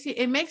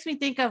 It makes me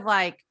think of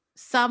like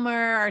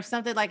summer or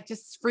something, like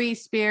just free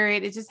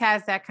spirit. It just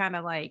has that kind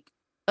of like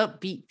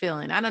upbeat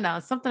feeling. I don't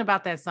know. Something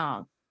about that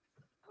song.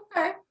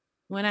 Okay.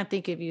 When I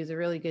Think of You is a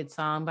really good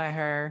song by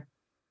her.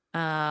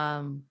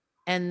 And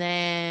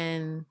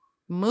then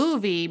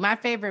movie, my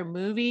favorite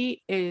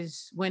movie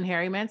is When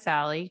Harry Met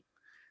Sally.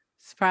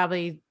 It's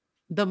probably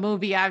the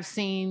movie I've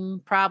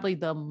seen probably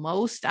the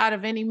most out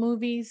of any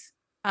movies.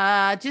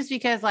 Just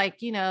because,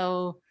 like, you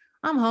know,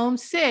 I'm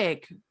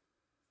homesick.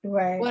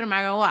 Right. What am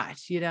I gonna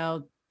watch? You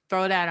know,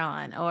 throw that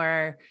on,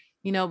 or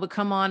you know, but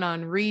come on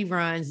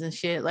reruns and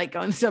shit, like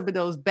on some of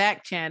those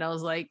back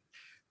channels like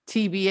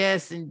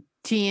TBS and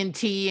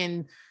TNT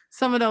and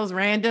some of those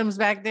randoms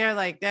back there,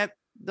 like that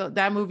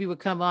movie would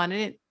come on.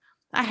 And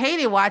I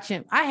hated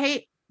watching.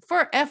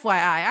 For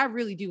FYI, I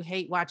really do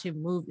hate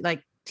watching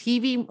like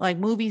TV, like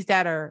movies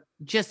that are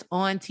just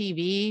on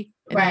TV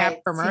and they have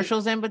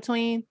commercials in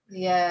between.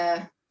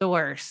 Yeah. The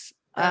worst.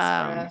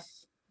 That's rough.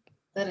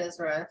 That is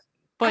rough.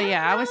 But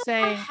yeah, I would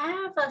say I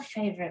have a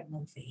favorite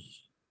movie.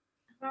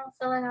 I don't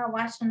feel like I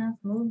watch enough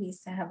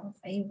movies to have a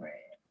favorite.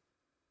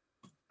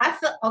 I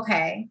feel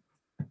okay.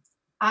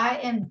 I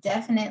am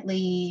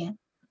definitely,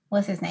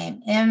 what's his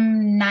name?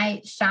 M.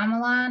 Night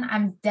Shyamalan.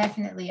 I'm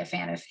definitely a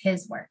fan of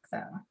his work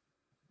though.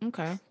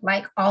 Okay.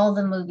 Like all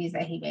the movies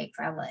that he makes,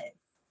 I love.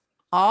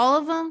 All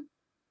of them?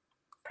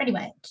 Pretty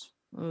much.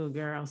 Oh,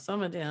 girl,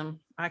 some of them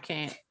I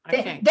can't.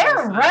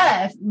 They're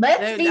rough.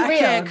 Let's be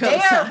real. They're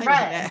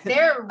rough.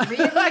 They're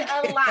really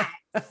a lot.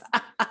 But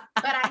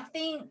I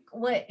think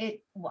what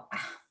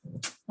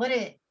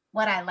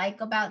I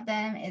like about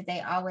them is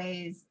they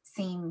always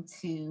seem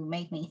to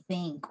make me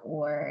think,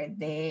 or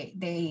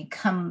they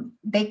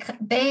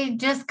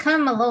just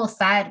come a little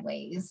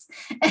sideways.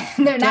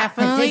 They're not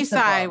definitely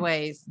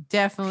sideways.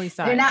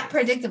 They're not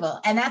predictable,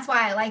 and that's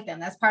why I like them.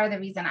 That's part of the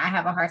reason I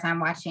have a hard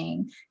time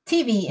watching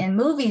TV and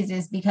movies,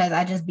 is because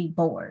I just be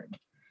bored.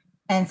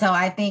 And so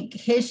I think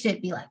his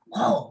shit be like,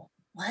 whoa,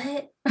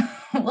 what?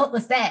 What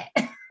was that?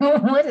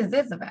 What is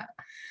this about?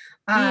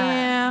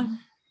 Yeah.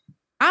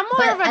 I'm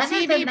more of a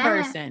TV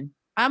person.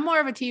 I'm more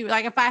of a TV.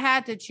 Like if I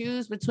had to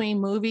choose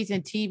between movies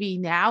and TV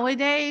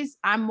nowadays,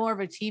 I'm more of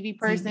a TV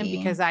person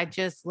because I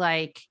just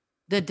like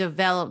the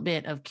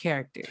development of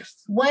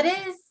characters. What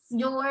is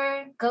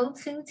your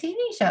go-to TV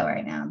show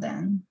right now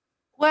then?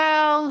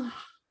 Well,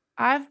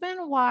 I've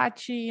been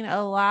watching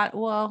a lot.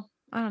 Well,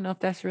 I don't know if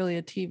that's really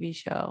a TV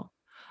show.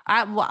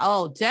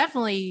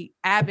 Definitely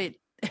Abbott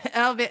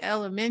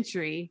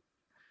Elementary.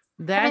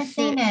 That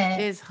shit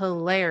is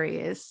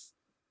hilarious.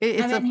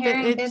 It's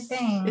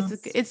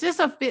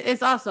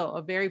also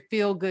a very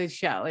feel-good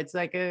show. It's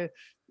like a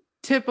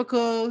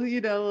typical,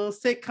 you know, little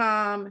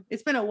sitcom.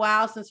 It's been a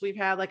while since we've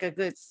had like a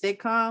good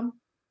sitcom.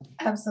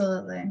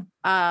 Absolutely.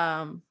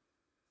 I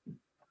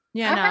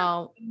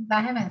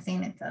haven't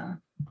seen it though.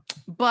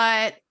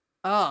 But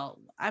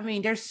I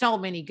mean, there's so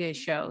many good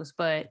shows,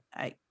 but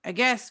I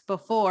guess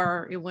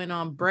before it went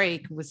on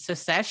break was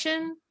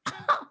Succession.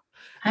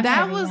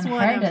 That was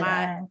one of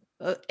my.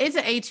 It's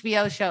an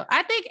HBO show.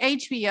 I think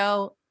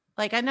HBO.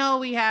 Like I know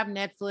we have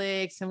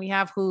Netflix and we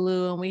have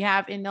Hulu and we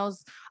have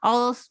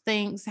all those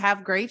things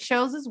have great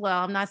shows as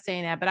well. I'm not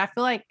saying that, but I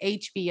feel like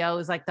HBO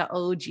is like the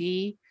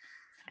OG,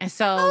 and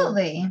so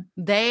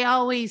they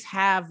always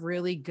have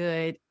really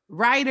good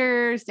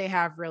writers. They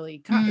have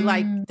really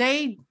like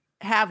they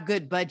have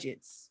good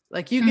budgets.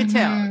 Like you can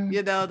tell,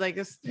 you know, like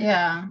it's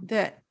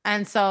that.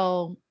 And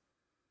so,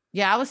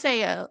 I would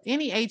say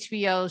any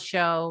HBO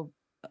show,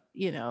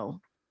 you know,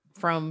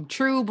 from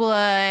True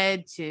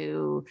Blood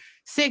to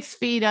 6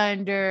 Feet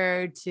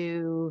Under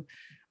to,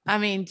 I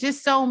mean,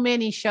 just so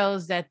many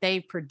shows that they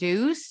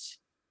produced.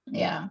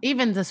 Yeah.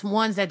 Even the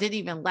ones that didn't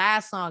even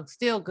last long,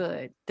 still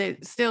good. They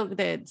still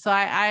did. So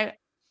I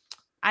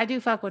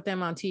do fuck with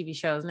them on TV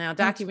shows. Now,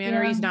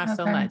 documentaries, not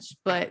so much,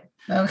 but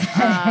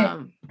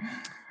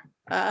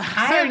I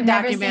have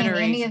never seen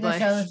any of the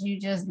shows you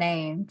just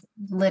named.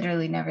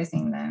 Literally never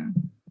seen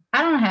them.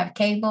 I don't have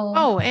cable.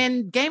 Oh,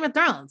 and Game of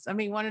Thrones. I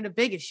mean, one of the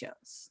biggest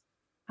shows.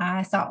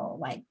 I saw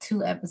like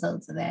 2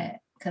 episodes of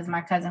that because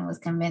my cousin was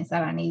convinced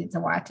that I needed to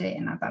watch it,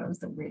 and I thought it was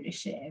the weirdest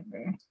shit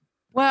ever.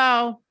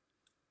 Well,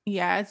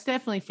 yeah, it's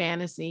definitely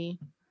fantasy.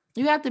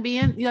 You have to be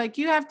in, like,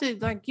 you have to,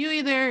 like, you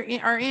either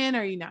are in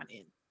or you're not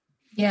in.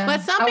 Yeah.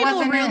 But some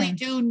people really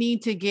do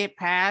need to get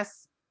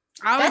past.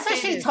 That's what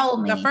she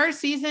told me. The first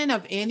season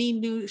of any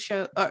new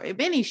show, or if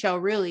any show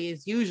really,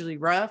 is usually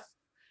rough.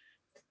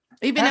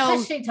 That's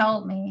what she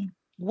told me.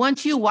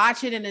 Once you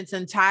watch it in its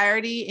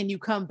entirety and you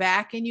come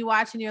back and you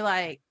watch and you're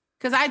like,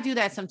 because I do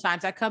that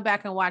sometimes. I come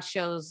back and watch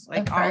shows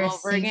like all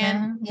over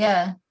again.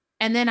 Yeah.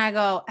 And then I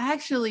go,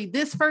 actually,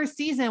 this first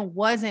season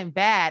wasn't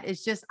bad.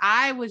 It's just,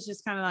 I was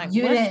just kind of like,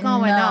 what's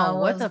going on?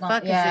 What the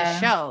fuck is this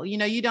show? You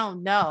know, you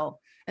don't know.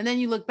 And then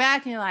you look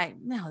back and you're like,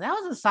 no, that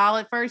was a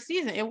solid first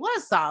season. It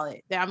was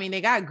solid. I mean,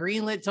 they got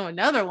greenlit to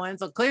another one.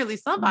 So clearly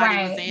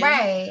somebody was in.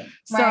 Right.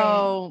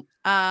 So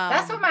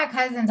that's what my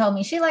cousin told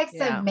me. She likes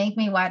to make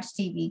me watch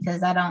TV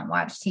because I don't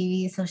watch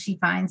TV. So she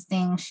finds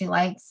things she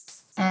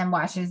likes and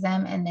watches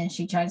them. And then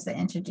she tries to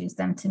introduce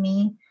them to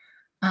me.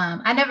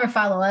 I never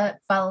follow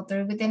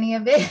through with any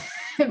of it,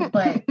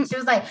 but she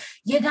was like,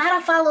 you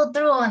gotta follow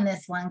through on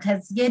this one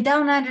because you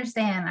don't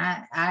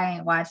understand. I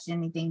ain't watched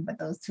anything but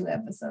those 2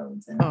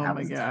 episodes. And oh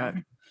my God.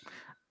 Done.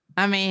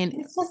 I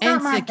mean,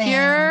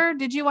 Insecure.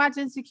 Did you watch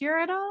Insecure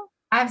at all?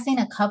 I've seen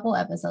a couple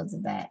episodes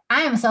of that.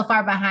 I am so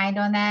far behind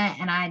on that,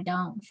 and I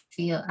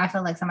feel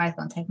like somebody's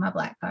gonna take my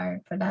black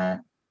card for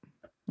that.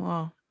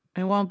 Well,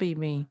 it won't be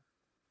me,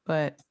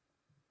 but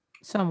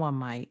someone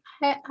might.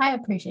 I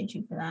appreciate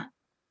you for that.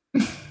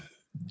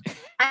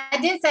 I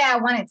did say I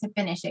wanted to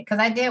finish it because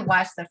I did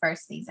watch the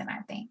first season,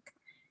 I think,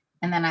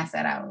 and then I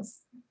said I was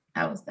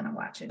gonna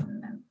watch it,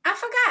 and then I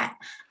forgot.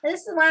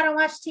 This is why I don't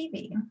watch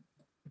TV.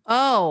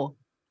 Oh,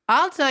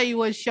 I'll tell you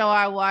what show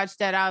I watched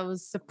that I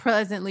was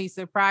pleasantly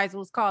surprised. It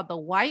was called The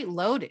White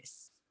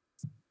Lotus.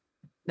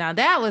 Now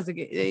that was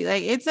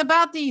it's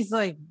about these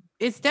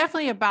it's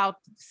definitely about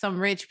some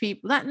rich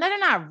people. They're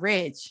not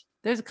rich.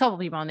 There's a couple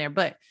people on there,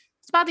 but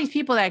it's about these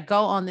people that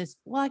go on this.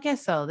 Well, I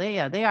guess so.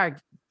 They are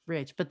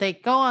rich, but they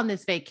go on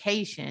this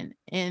vacation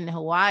in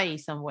Hawaii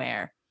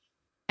somewhere,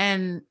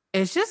 and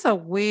it's just a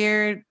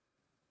weird,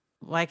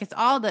 it's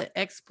all the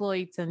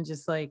exploits and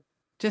just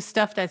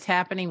stuff that's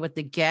happening with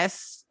the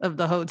guests of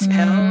the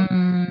hotel,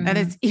 and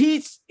it's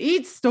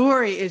each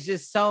story is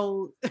just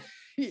so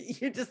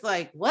you're just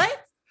like, what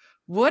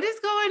is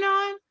going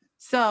on?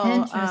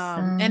 So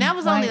and that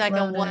was only like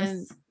a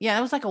one,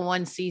 that was like a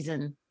 1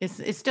 season.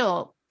 It's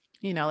still,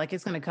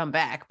 it's going to come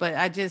back,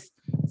 but it's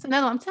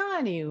another, I'm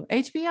telling you,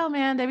 HBO,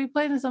 man, they be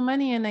putting some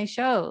money in their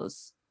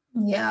shows.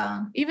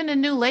 Yeah. Even the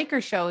new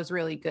Lakers show is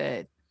really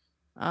good.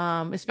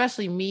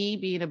 Especially me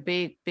being a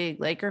big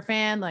Laker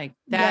fan, like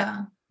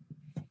that.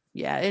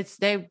 Yeah, it's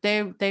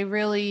they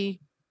really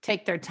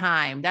take their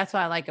time. That's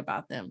what I like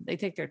about them. They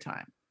take their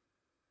time.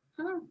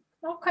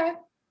 Okay.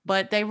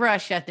 But they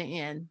rush at the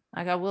end.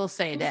 Like, I will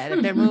say that.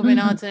 If they're moving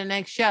on to the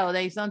next show,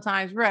 they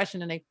sometimes rush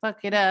and then they fuck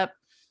it up.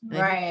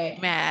 Right.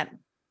 Mad.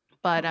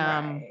 But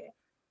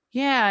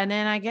yeah, and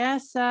then I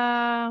guess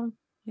the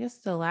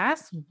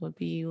last one would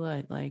be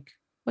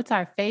what's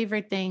our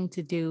favorite thing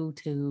to do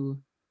to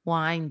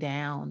wind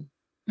down?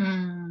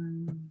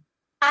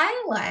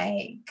 I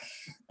like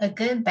a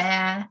good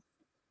bath,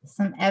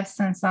 some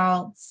Epsom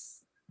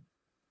salts,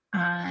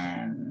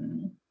 add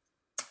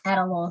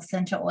a little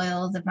essential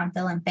oils if I'm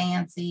feeling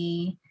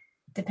fancy.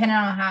 Depending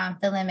on how I'm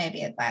feeling,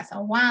 maybe a glass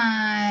of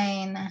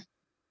wine,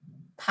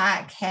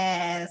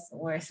 podcast,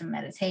 or some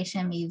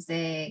meditation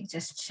music,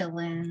 just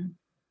chilling.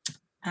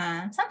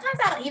 Sometimes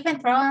I'll even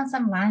throw on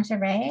some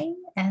lingerie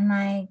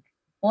and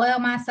oil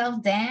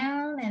myself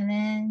down and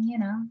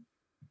then,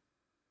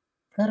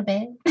 go to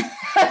bed.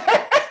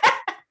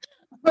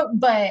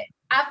 But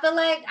I feel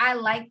like I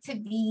like to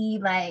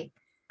be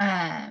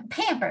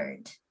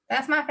pampered.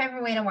 That's my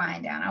favorite way to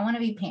wind down. I want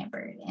to be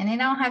pampered, and it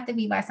don't have to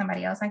be by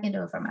somebody else. I can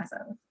do it for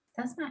myself.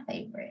 That's my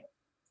favorite.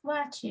 What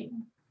about you?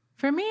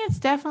 For me, it's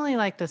definitely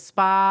the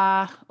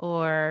spa,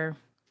 or,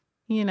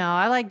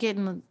 I like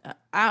getting,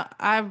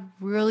 I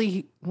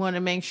really want to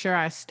make sure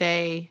I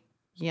stay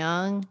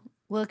young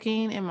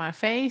looking in my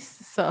face.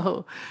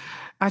 So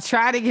I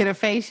try to get a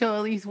facial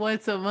at least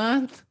once a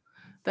month.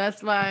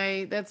 That's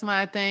my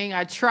thing.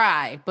 I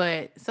try,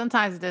 but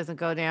sometimes it doesn't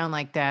go down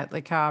like that,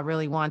 like how I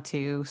really want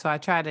to. So I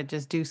try to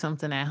just do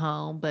something at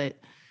home. But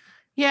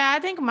yeah, I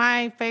think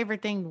my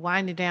favorite thing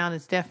winding down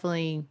is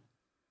definitely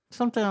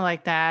something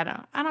like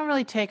that. I don't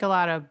really take a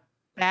lot of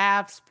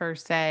baths per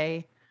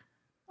se.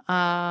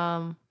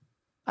 I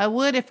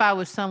would if I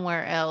was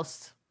somewhere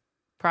else,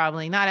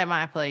 probably not at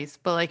my place,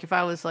 but if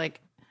I was at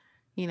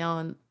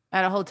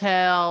a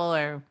hotel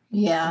or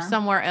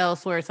somewhere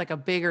else where it's a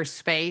bigger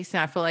space,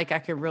 and I feel like I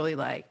could really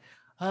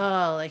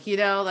I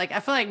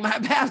feel like my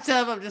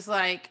bathtub, I'm just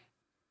what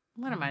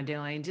am I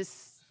doing?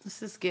 Let's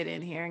just get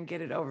in here and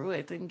get it over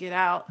with and get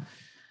out.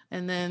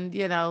 and then,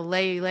 you know,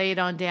 lay it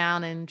on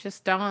down and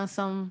just throw on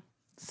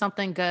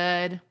something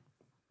good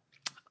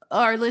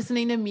or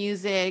listening to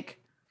music.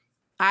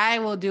 I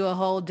will do a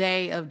whole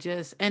day of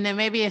just, and then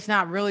maybe it's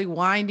not really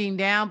winding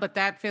down, but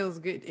that feels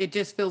good. It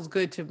just feels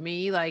good to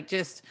me. Like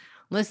just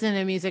listening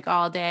to music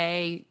all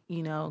day,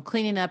 you know,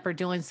 cleaning up or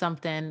doing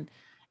something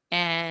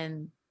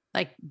and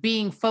like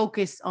being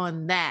focused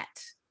on that,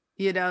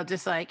 you know,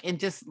 just like, and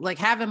just like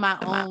having my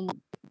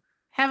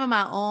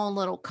own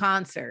little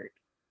concert,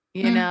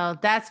 you know,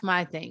 that's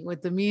my thing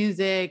with the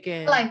music.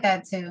 And I like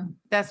that too.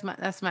 That's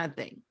my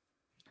thing.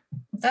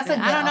 That's a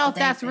good I don't know if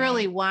that's thing.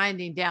 really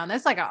winding down.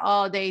 That's like an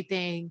all day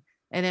thing.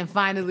 And then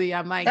finally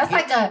I might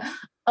like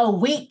a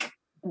week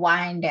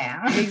wind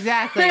down.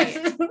 Exactly.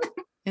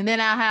 And then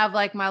I'll have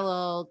like my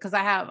little, cause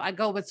I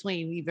go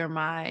between either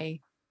my,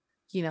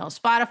 you know,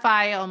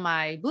 Spotify on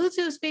my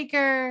Bluetooth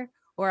speaker,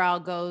 or I'll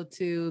go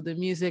to the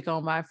music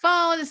on my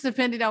phone. It's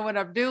depending on what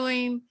I'm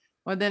doing.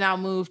 Or then I'll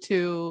move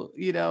to,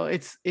 you know,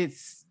 it's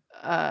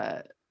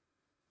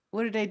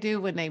what do they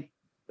do when they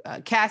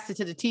cast it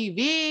to the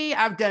TV?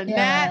 I've done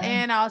that.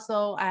 And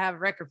also I have a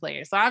record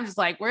player. So I'm just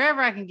like,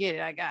 wherever I can get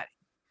it, I got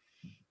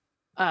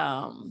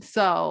it.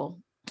 So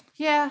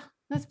yeah,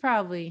 that's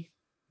probably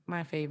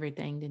my favorite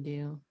thing to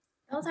do.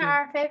 Those are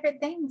our favorite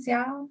things,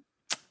 y'all.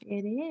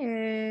 It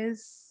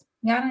is.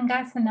 Y'all done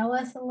got to know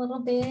us a little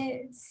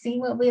bit, see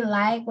what we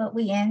like, what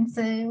we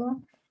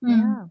into.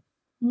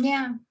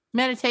 Yeah.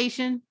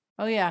 Meditation.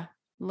 Oh yeah.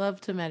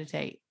 Love to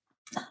meditate.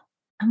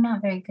 I'm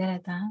not very good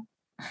at that.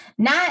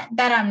 Not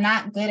that I'm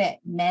not good at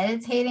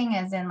meditating,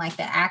 as in like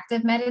the act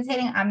of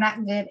meditating. I'm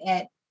not good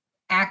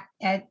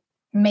at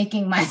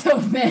making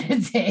myself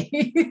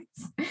meditate.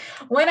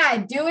 When I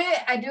do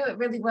it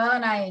really well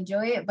and I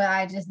enjoy it, but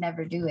I just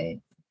never do it.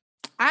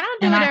 I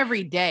don't do it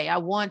every day. I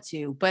want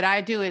to, but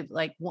I do it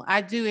like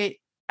I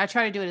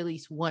try to do it at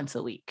least once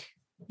a week,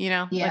 you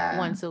know, like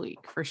once a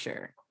week for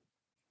sure.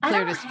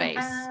 Clear the space.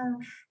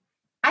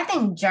 I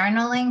think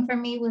journaling for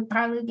me would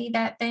probably be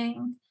that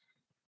thing.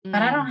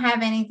 But I don't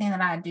have anything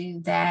that I do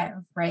that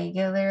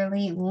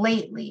regularly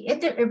lately.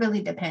 It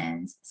really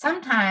depends.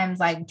 Sometimes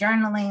like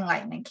journaling,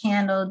 lighting a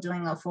candle,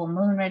 doing a full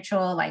moon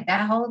ritual, like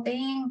that whole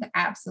thing,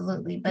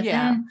 absolutely. But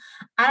then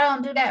I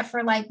don't do that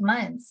for like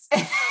months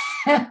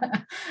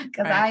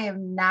because I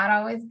am not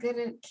always good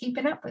at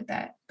keeping up with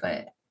that.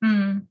 But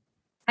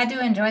I do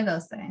enjoy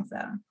those things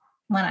though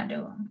when I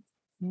do them.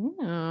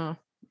 Yeah.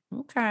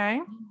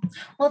 Okay.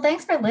 Well,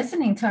 thanks for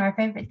listening to our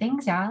favorite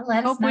things, y'all.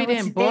 Let us know we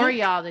didn't bore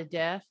y'all to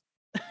death.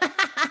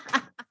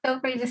 Feel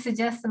free to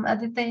suggest some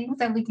other things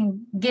that we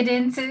can get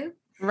into.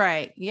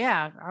 Right.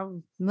 Yeah.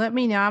 Let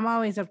me know. I'm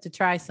always up to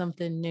try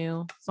something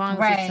new. As long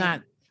as it's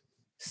not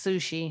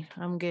sushi,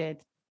 I'm good.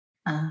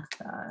 Oh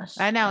gosh.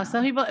 I know.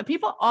 Some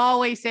people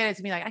always say that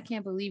to me, like, I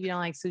can't believe you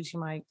don't like sushi.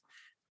 I'm like,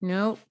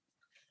 nope.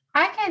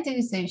 I can't do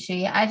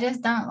sushi. I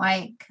just don't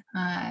like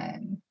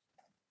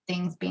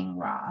things being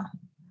raw.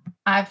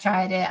 I've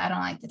tried it. I don't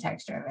like the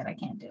texture of it. I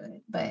can't do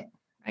it. But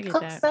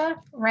cooked stuff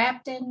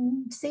wrapped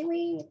in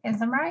seaweed and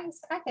some rice,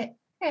 I can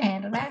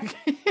handle that.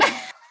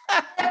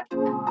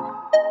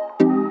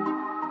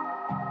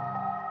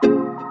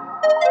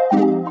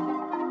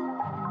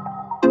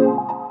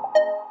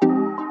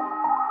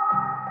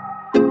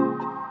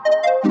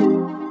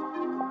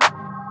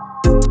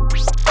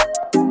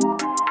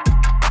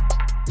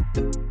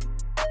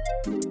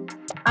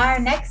 Our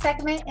next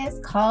segment is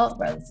called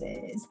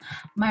Roses.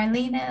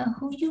 Marlena,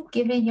 who you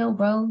giving your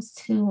rose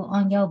to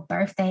on your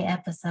birthday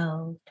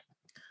episode?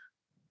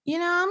 You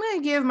know, I'm going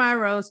to give my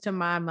rose to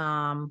my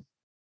mom.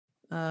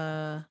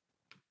 My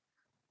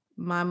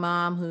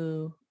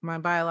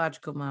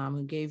biological mom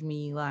who gave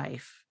me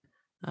life.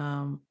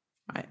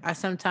 I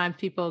sometimes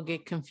people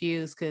get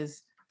confused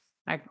because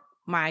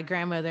my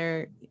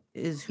grandmother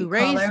is who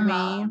raised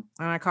me, and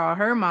I call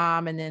her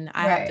mom, and then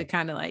I have to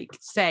kind of like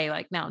say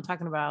like, no, I'm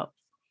talking about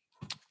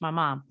my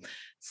mom.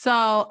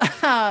 So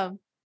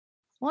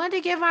wanted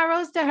to give my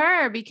rose to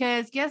her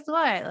because guess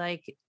what?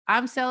 Like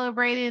I'm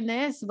celebrating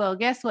this. Well,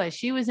 guess what?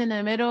 She was in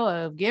the middle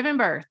of giving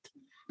birth.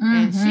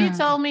 And she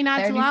told me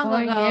not too long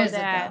ago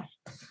that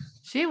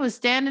she was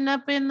standing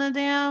up in the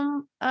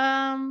damn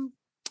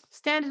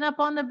standing up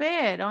on the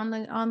bed, on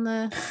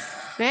the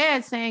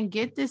bed saying,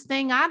 get this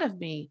thing out of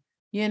me,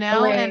 you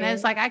know? And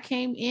it's like I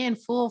came in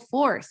full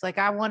force. Like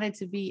I wanted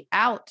to be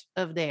out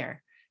of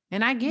there.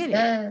 And I get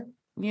it.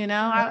 You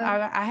know,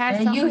 I had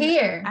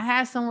I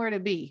had somewhere to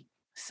be.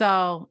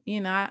 So,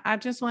 you know, I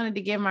just wanted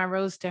to give my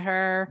rose to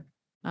her.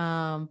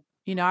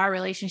 You know, our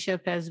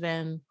relationship has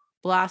been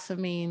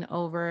blossoming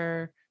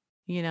over,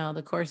 you know,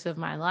 the course of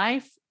my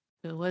life.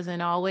 It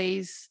wasn't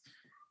always,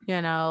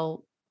 you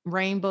know,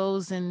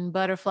 rainbows and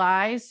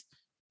butterflies,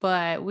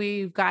 but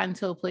we've gotten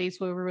to a place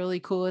where we're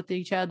really cool with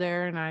each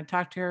other. And I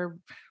talk to her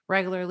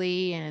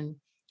regularly, and,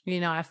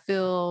 you know, I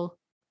feel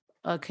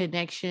a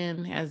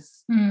connection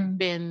has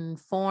been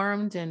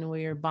formed, and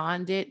we're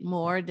bonded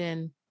more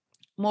than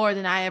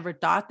I ever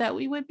thought that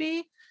we would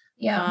be.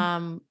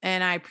 Yeah.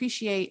 And I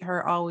appreciate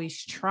her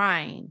always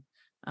trying,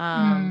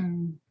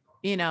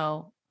 you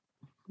know,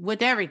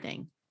 with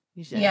everything,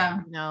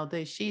 You know,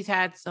 that she's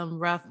had some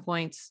rough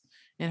points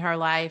in her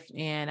life,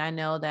 and I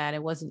know that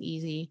it wasn't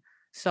easy.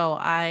 So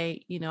I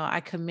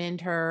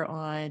commend her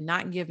on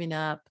not giving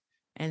up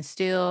and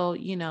still,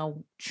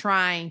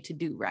 trying to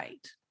do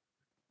right.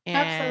 And,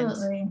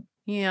 absolutely.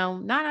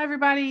 Not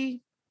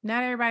everybody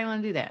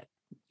want to do that.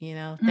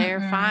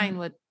 They're fine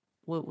with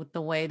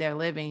the way they're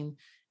living.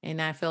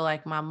 And I feel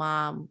like my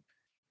mom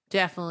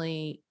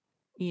definitely,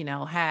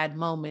 had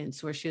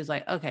moments where she was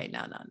like, okay,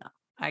 no,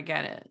 I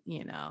gotta,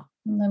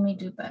 let me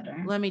do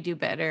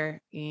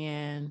better.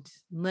 And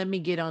let me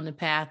get on the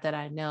path that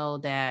I know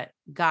that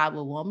God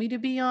will want me to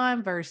be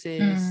on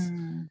versus,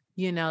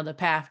 the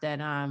path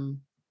that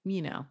I'm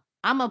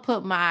gonna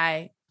put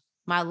my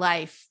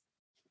life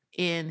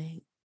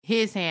in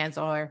his hands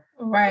or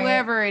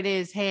whoever it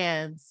is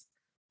hands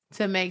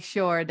to make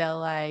sure that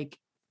like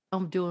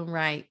I'm doing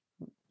right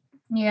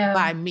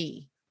by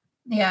me.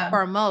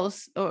 For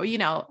most, or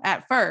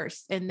at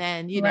first, and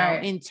then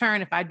in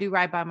turn, if I do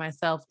right by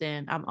myself,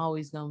 then I'm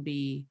always gonna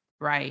be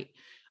right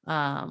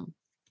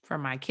for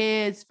my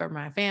kids, for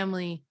my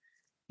family.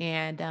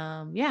 And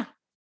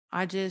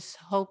I just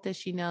hope that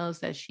she knows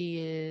that she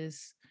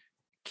is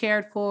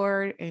cared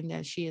for and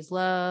that she is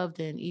loved.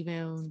 And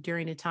even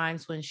during the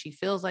times when she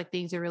feels like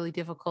things are really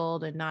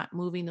difficult and not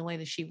moving the way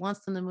that she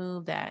wants them to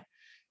move, that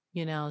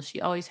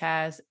she always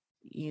has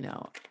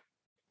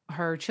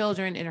her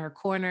children in her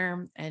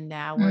corner, and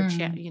now we're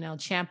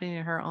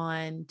championing her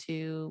on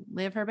to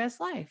live her best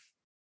life.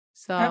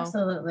 So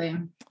absolutely,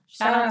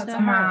 shout out to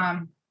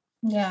Mom.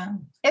 Yeah,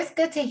 it's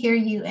good to hear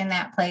you in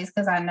that place,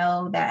 because I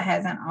know that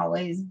hasn't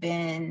always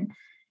been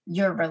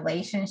your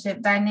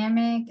relationship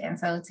dynamic, and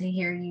so to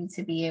hear you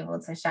to be able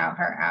to shout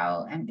her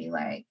out and be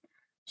like,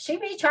 she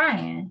be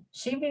trying,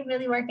 she be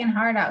really working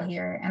hard out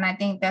here. And I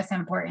think that's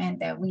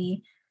important, that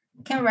we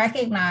can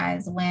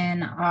recognize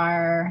when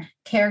our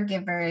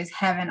caregivers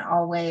haven't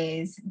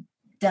always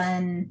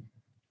done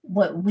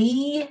what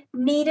we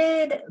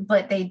needed,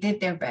 but they did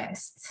their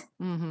best.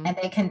 And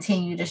they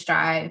continue to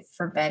strive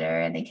for better,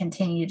 and they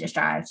continue to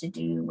strive to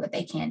do what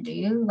they can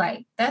do.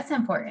 Like, that's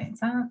important.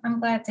 So I'm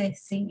glad to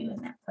see you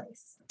in that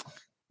place.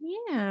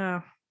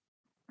 Yeah,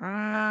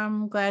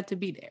 I'm glad to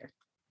be there.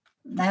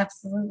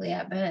 Absolutely,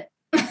 I bet.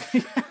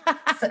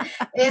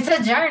 It's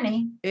a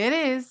journey. It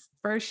is,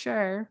 for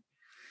sure.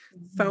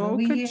 So,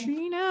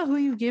 Katrina, who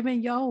you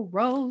giving your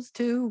rose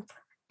to?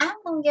 I'm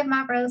going to give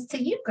my rose to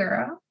you,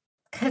 girl,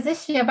 because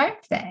it's your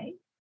birthday.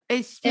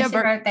 It's your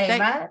birthday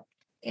month.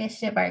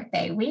 It's your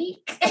birthday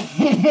week.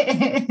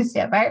 It's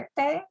your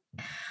birthday.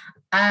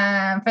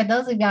 For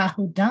those of y'all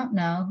who don't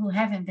know, who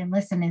haven't been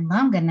listening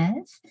long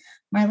enough,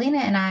 Marlena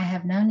and I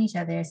have known each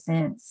other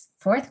since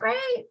fourth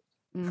grade.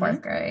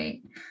 Fourth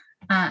grade.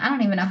 I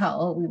don't even know how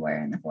old we were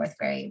in the fourth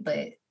grade,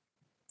 but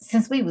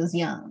since we was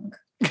young.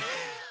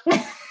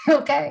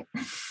 Okay.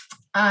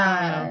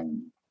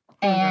 And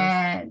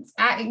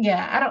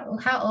I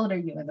don't, how old are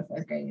you in the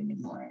fourth grade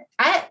anymore?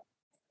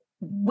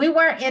 We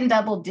weren't in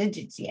double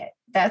digits yet.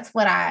 That's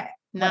what I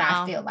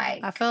feel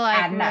like. I feel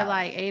like we were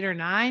like 8 or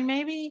 9,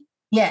 maybe.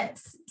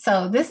 Yes.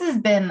 So this has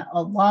been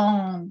a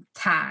long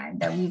time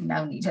that we've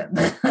known each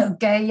other.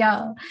 Okay,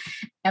 y'all.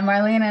 And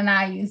Marlena and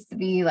I used to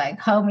be like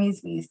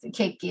homies. We used to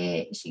kick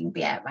it. She would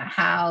be at my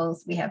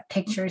house. We have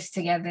pictures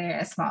together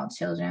as small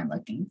children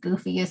looking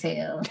goofy as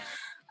hell.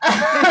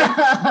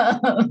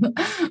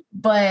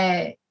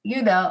 But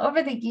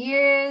over the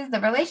years,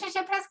 the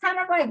relationship has kind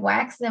of like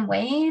waxed and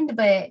waned,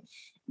 but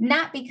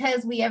not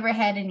because we ever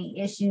had any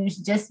issues,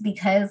 just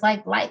because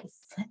like life,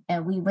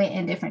 and we went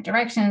in different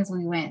directions.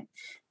 We went,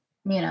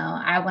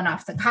 I went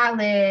off to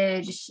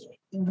college.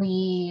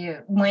 We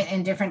went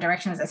in different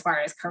directions as far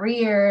as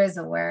careers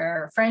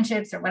or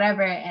friendships or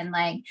whatever. And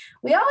like,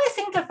 we always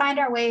seem to find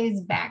our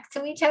ways back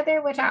to each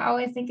other, which I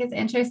always think is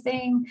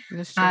interesting.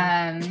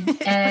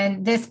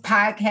 And this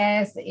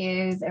podcast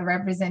is a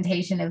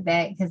representation of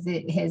that, because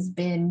it has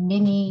been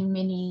many,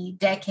 many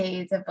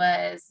decades of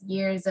us,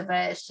 years of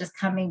us just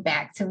coming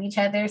back to each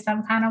other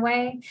some kind of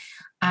way.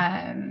 So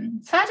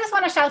I just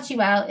want to shout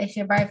you out. It's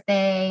your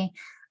birthday.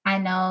 I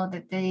know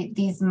that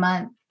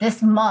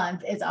this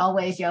month is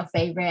always your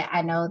favorite.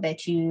 I know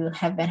that you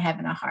have been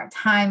having a hard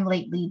time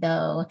lately,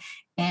 though.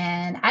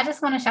 And I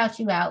just want to shout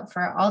you out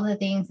for all the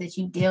things that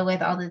you deal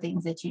with, all the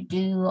things that you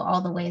do,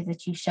 all the ways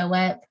that you show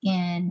up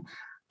in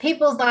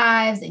people's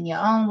lives, in your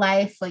own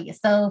life, for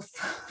yourself,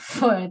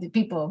 for the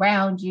people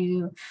around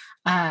you.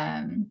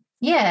 And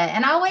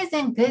always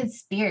in good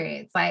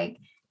spirits. Like,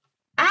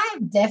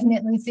 I've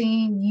definitely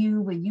seen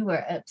you when you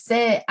were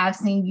upset. I've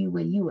seen you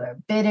when you were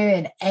bitter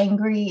and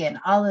angry and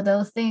all of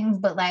those things.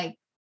 But like,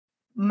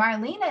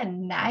 Marlena,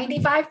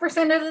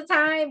 95% of the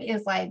time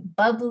is like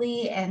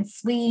bubbly and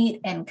sweet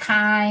and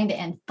kind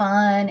and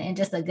fun and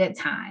just a good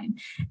time.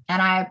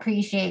 And I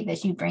appreciate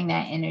that you bring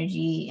that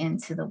energy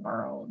into the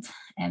world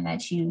and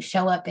that you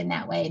show up in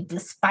that way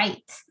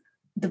despite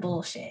the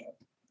bullshit.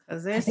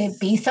 Because it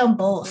be some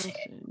bullshit.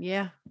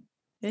 Yeah.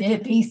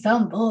 It be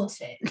some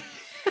bullshit.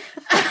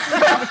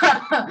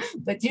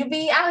 But you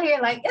be out here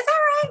like, it's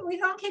all right.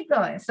 We're going to keep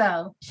going.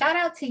 So shout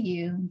out to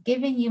you,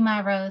 giving you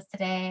my rose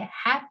today.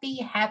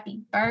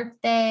 Happy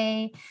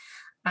birthday.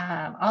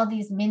 All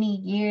these many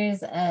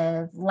years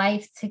of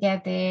life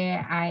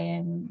together. I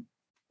am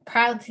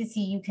proud to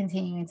see you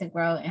continuing to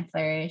grow and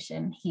flourish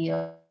and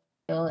heal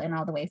in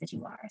all the ways that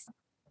you are. So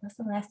what's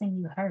the last thing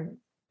you heard?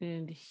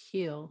 And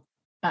heal.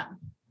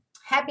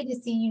 Happy to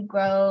see you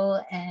grow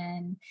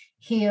and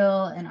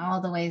heal in all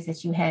the ways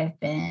that you have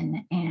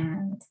been,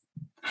 and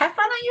have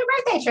fun on your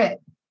birthday trip.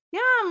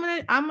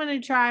 Yeah, I'm gonna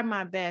try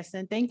my best,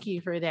 and thank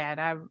you for that.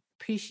 I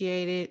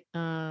appreciate it.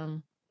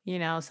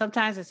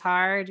 Sometimes it's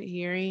hard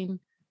hearing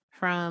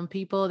from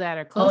people that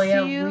are close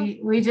to you.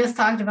 We just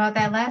talked about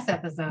that last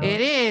episode.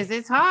 It is.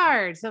 It's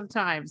hard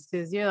sometimes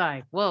because you're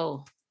like,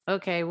 whoa,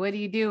 okay, what do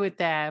you do with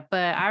that?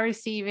 But I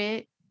receive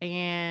it,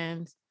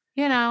 and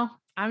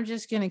I'm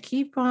just gonna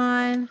keep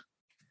on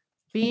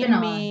being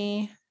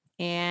me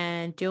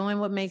and doing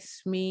what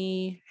makes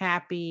me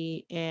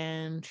happy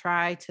and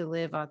try to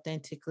live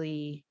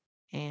authentically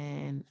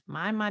and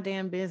mind my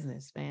damn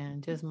business,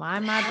 man. Just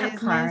mind my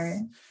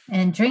business.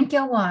 And drink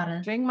your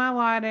water. Drink my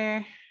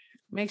water.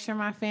 Make sure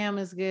my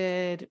family's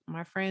good.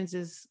 My friends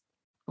is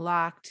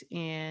locked,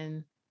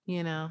 and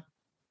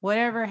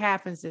whatever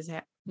happens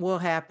will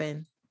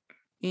happen.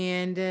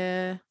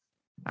 And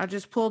I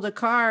just pulled a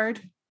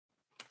card.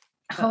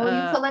 Oh,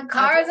 you pulling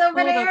cards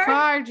over there? I pulled a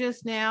card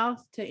just now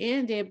to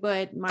end it,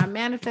 but my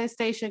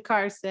manifestation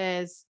card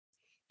says,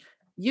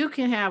 you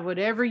can have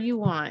whatever you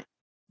want.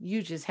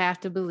 You just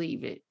have to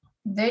believe it.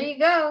 There you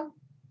go.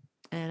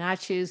 And I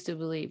choose to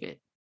believe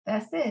it.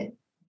 That's it.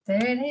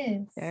 There it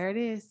is. There it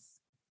is.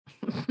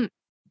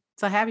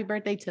 So happy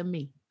birthday to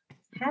me.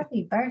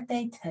 Happy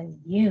birthday to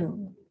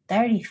you.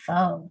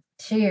 34.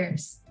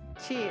 Cheers.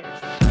 Cheers.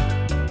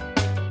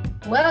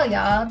 Well,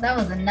 y'all, that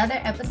was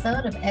another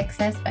episode of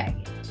Excess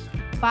Baggage.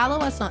 Follow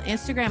us on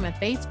Instagram and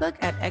Facebook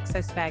at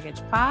Excess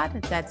Baggage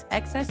Pod. That's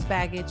Excess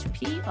Baggage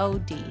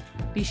POD.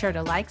 Be sure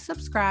to like,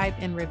 subscribe,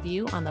 and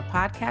review on the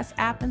podcast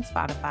app and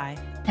Spotify.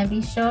 And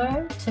be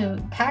sure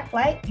to pack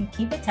light and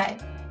keep it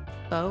tight.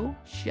 Faux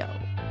show.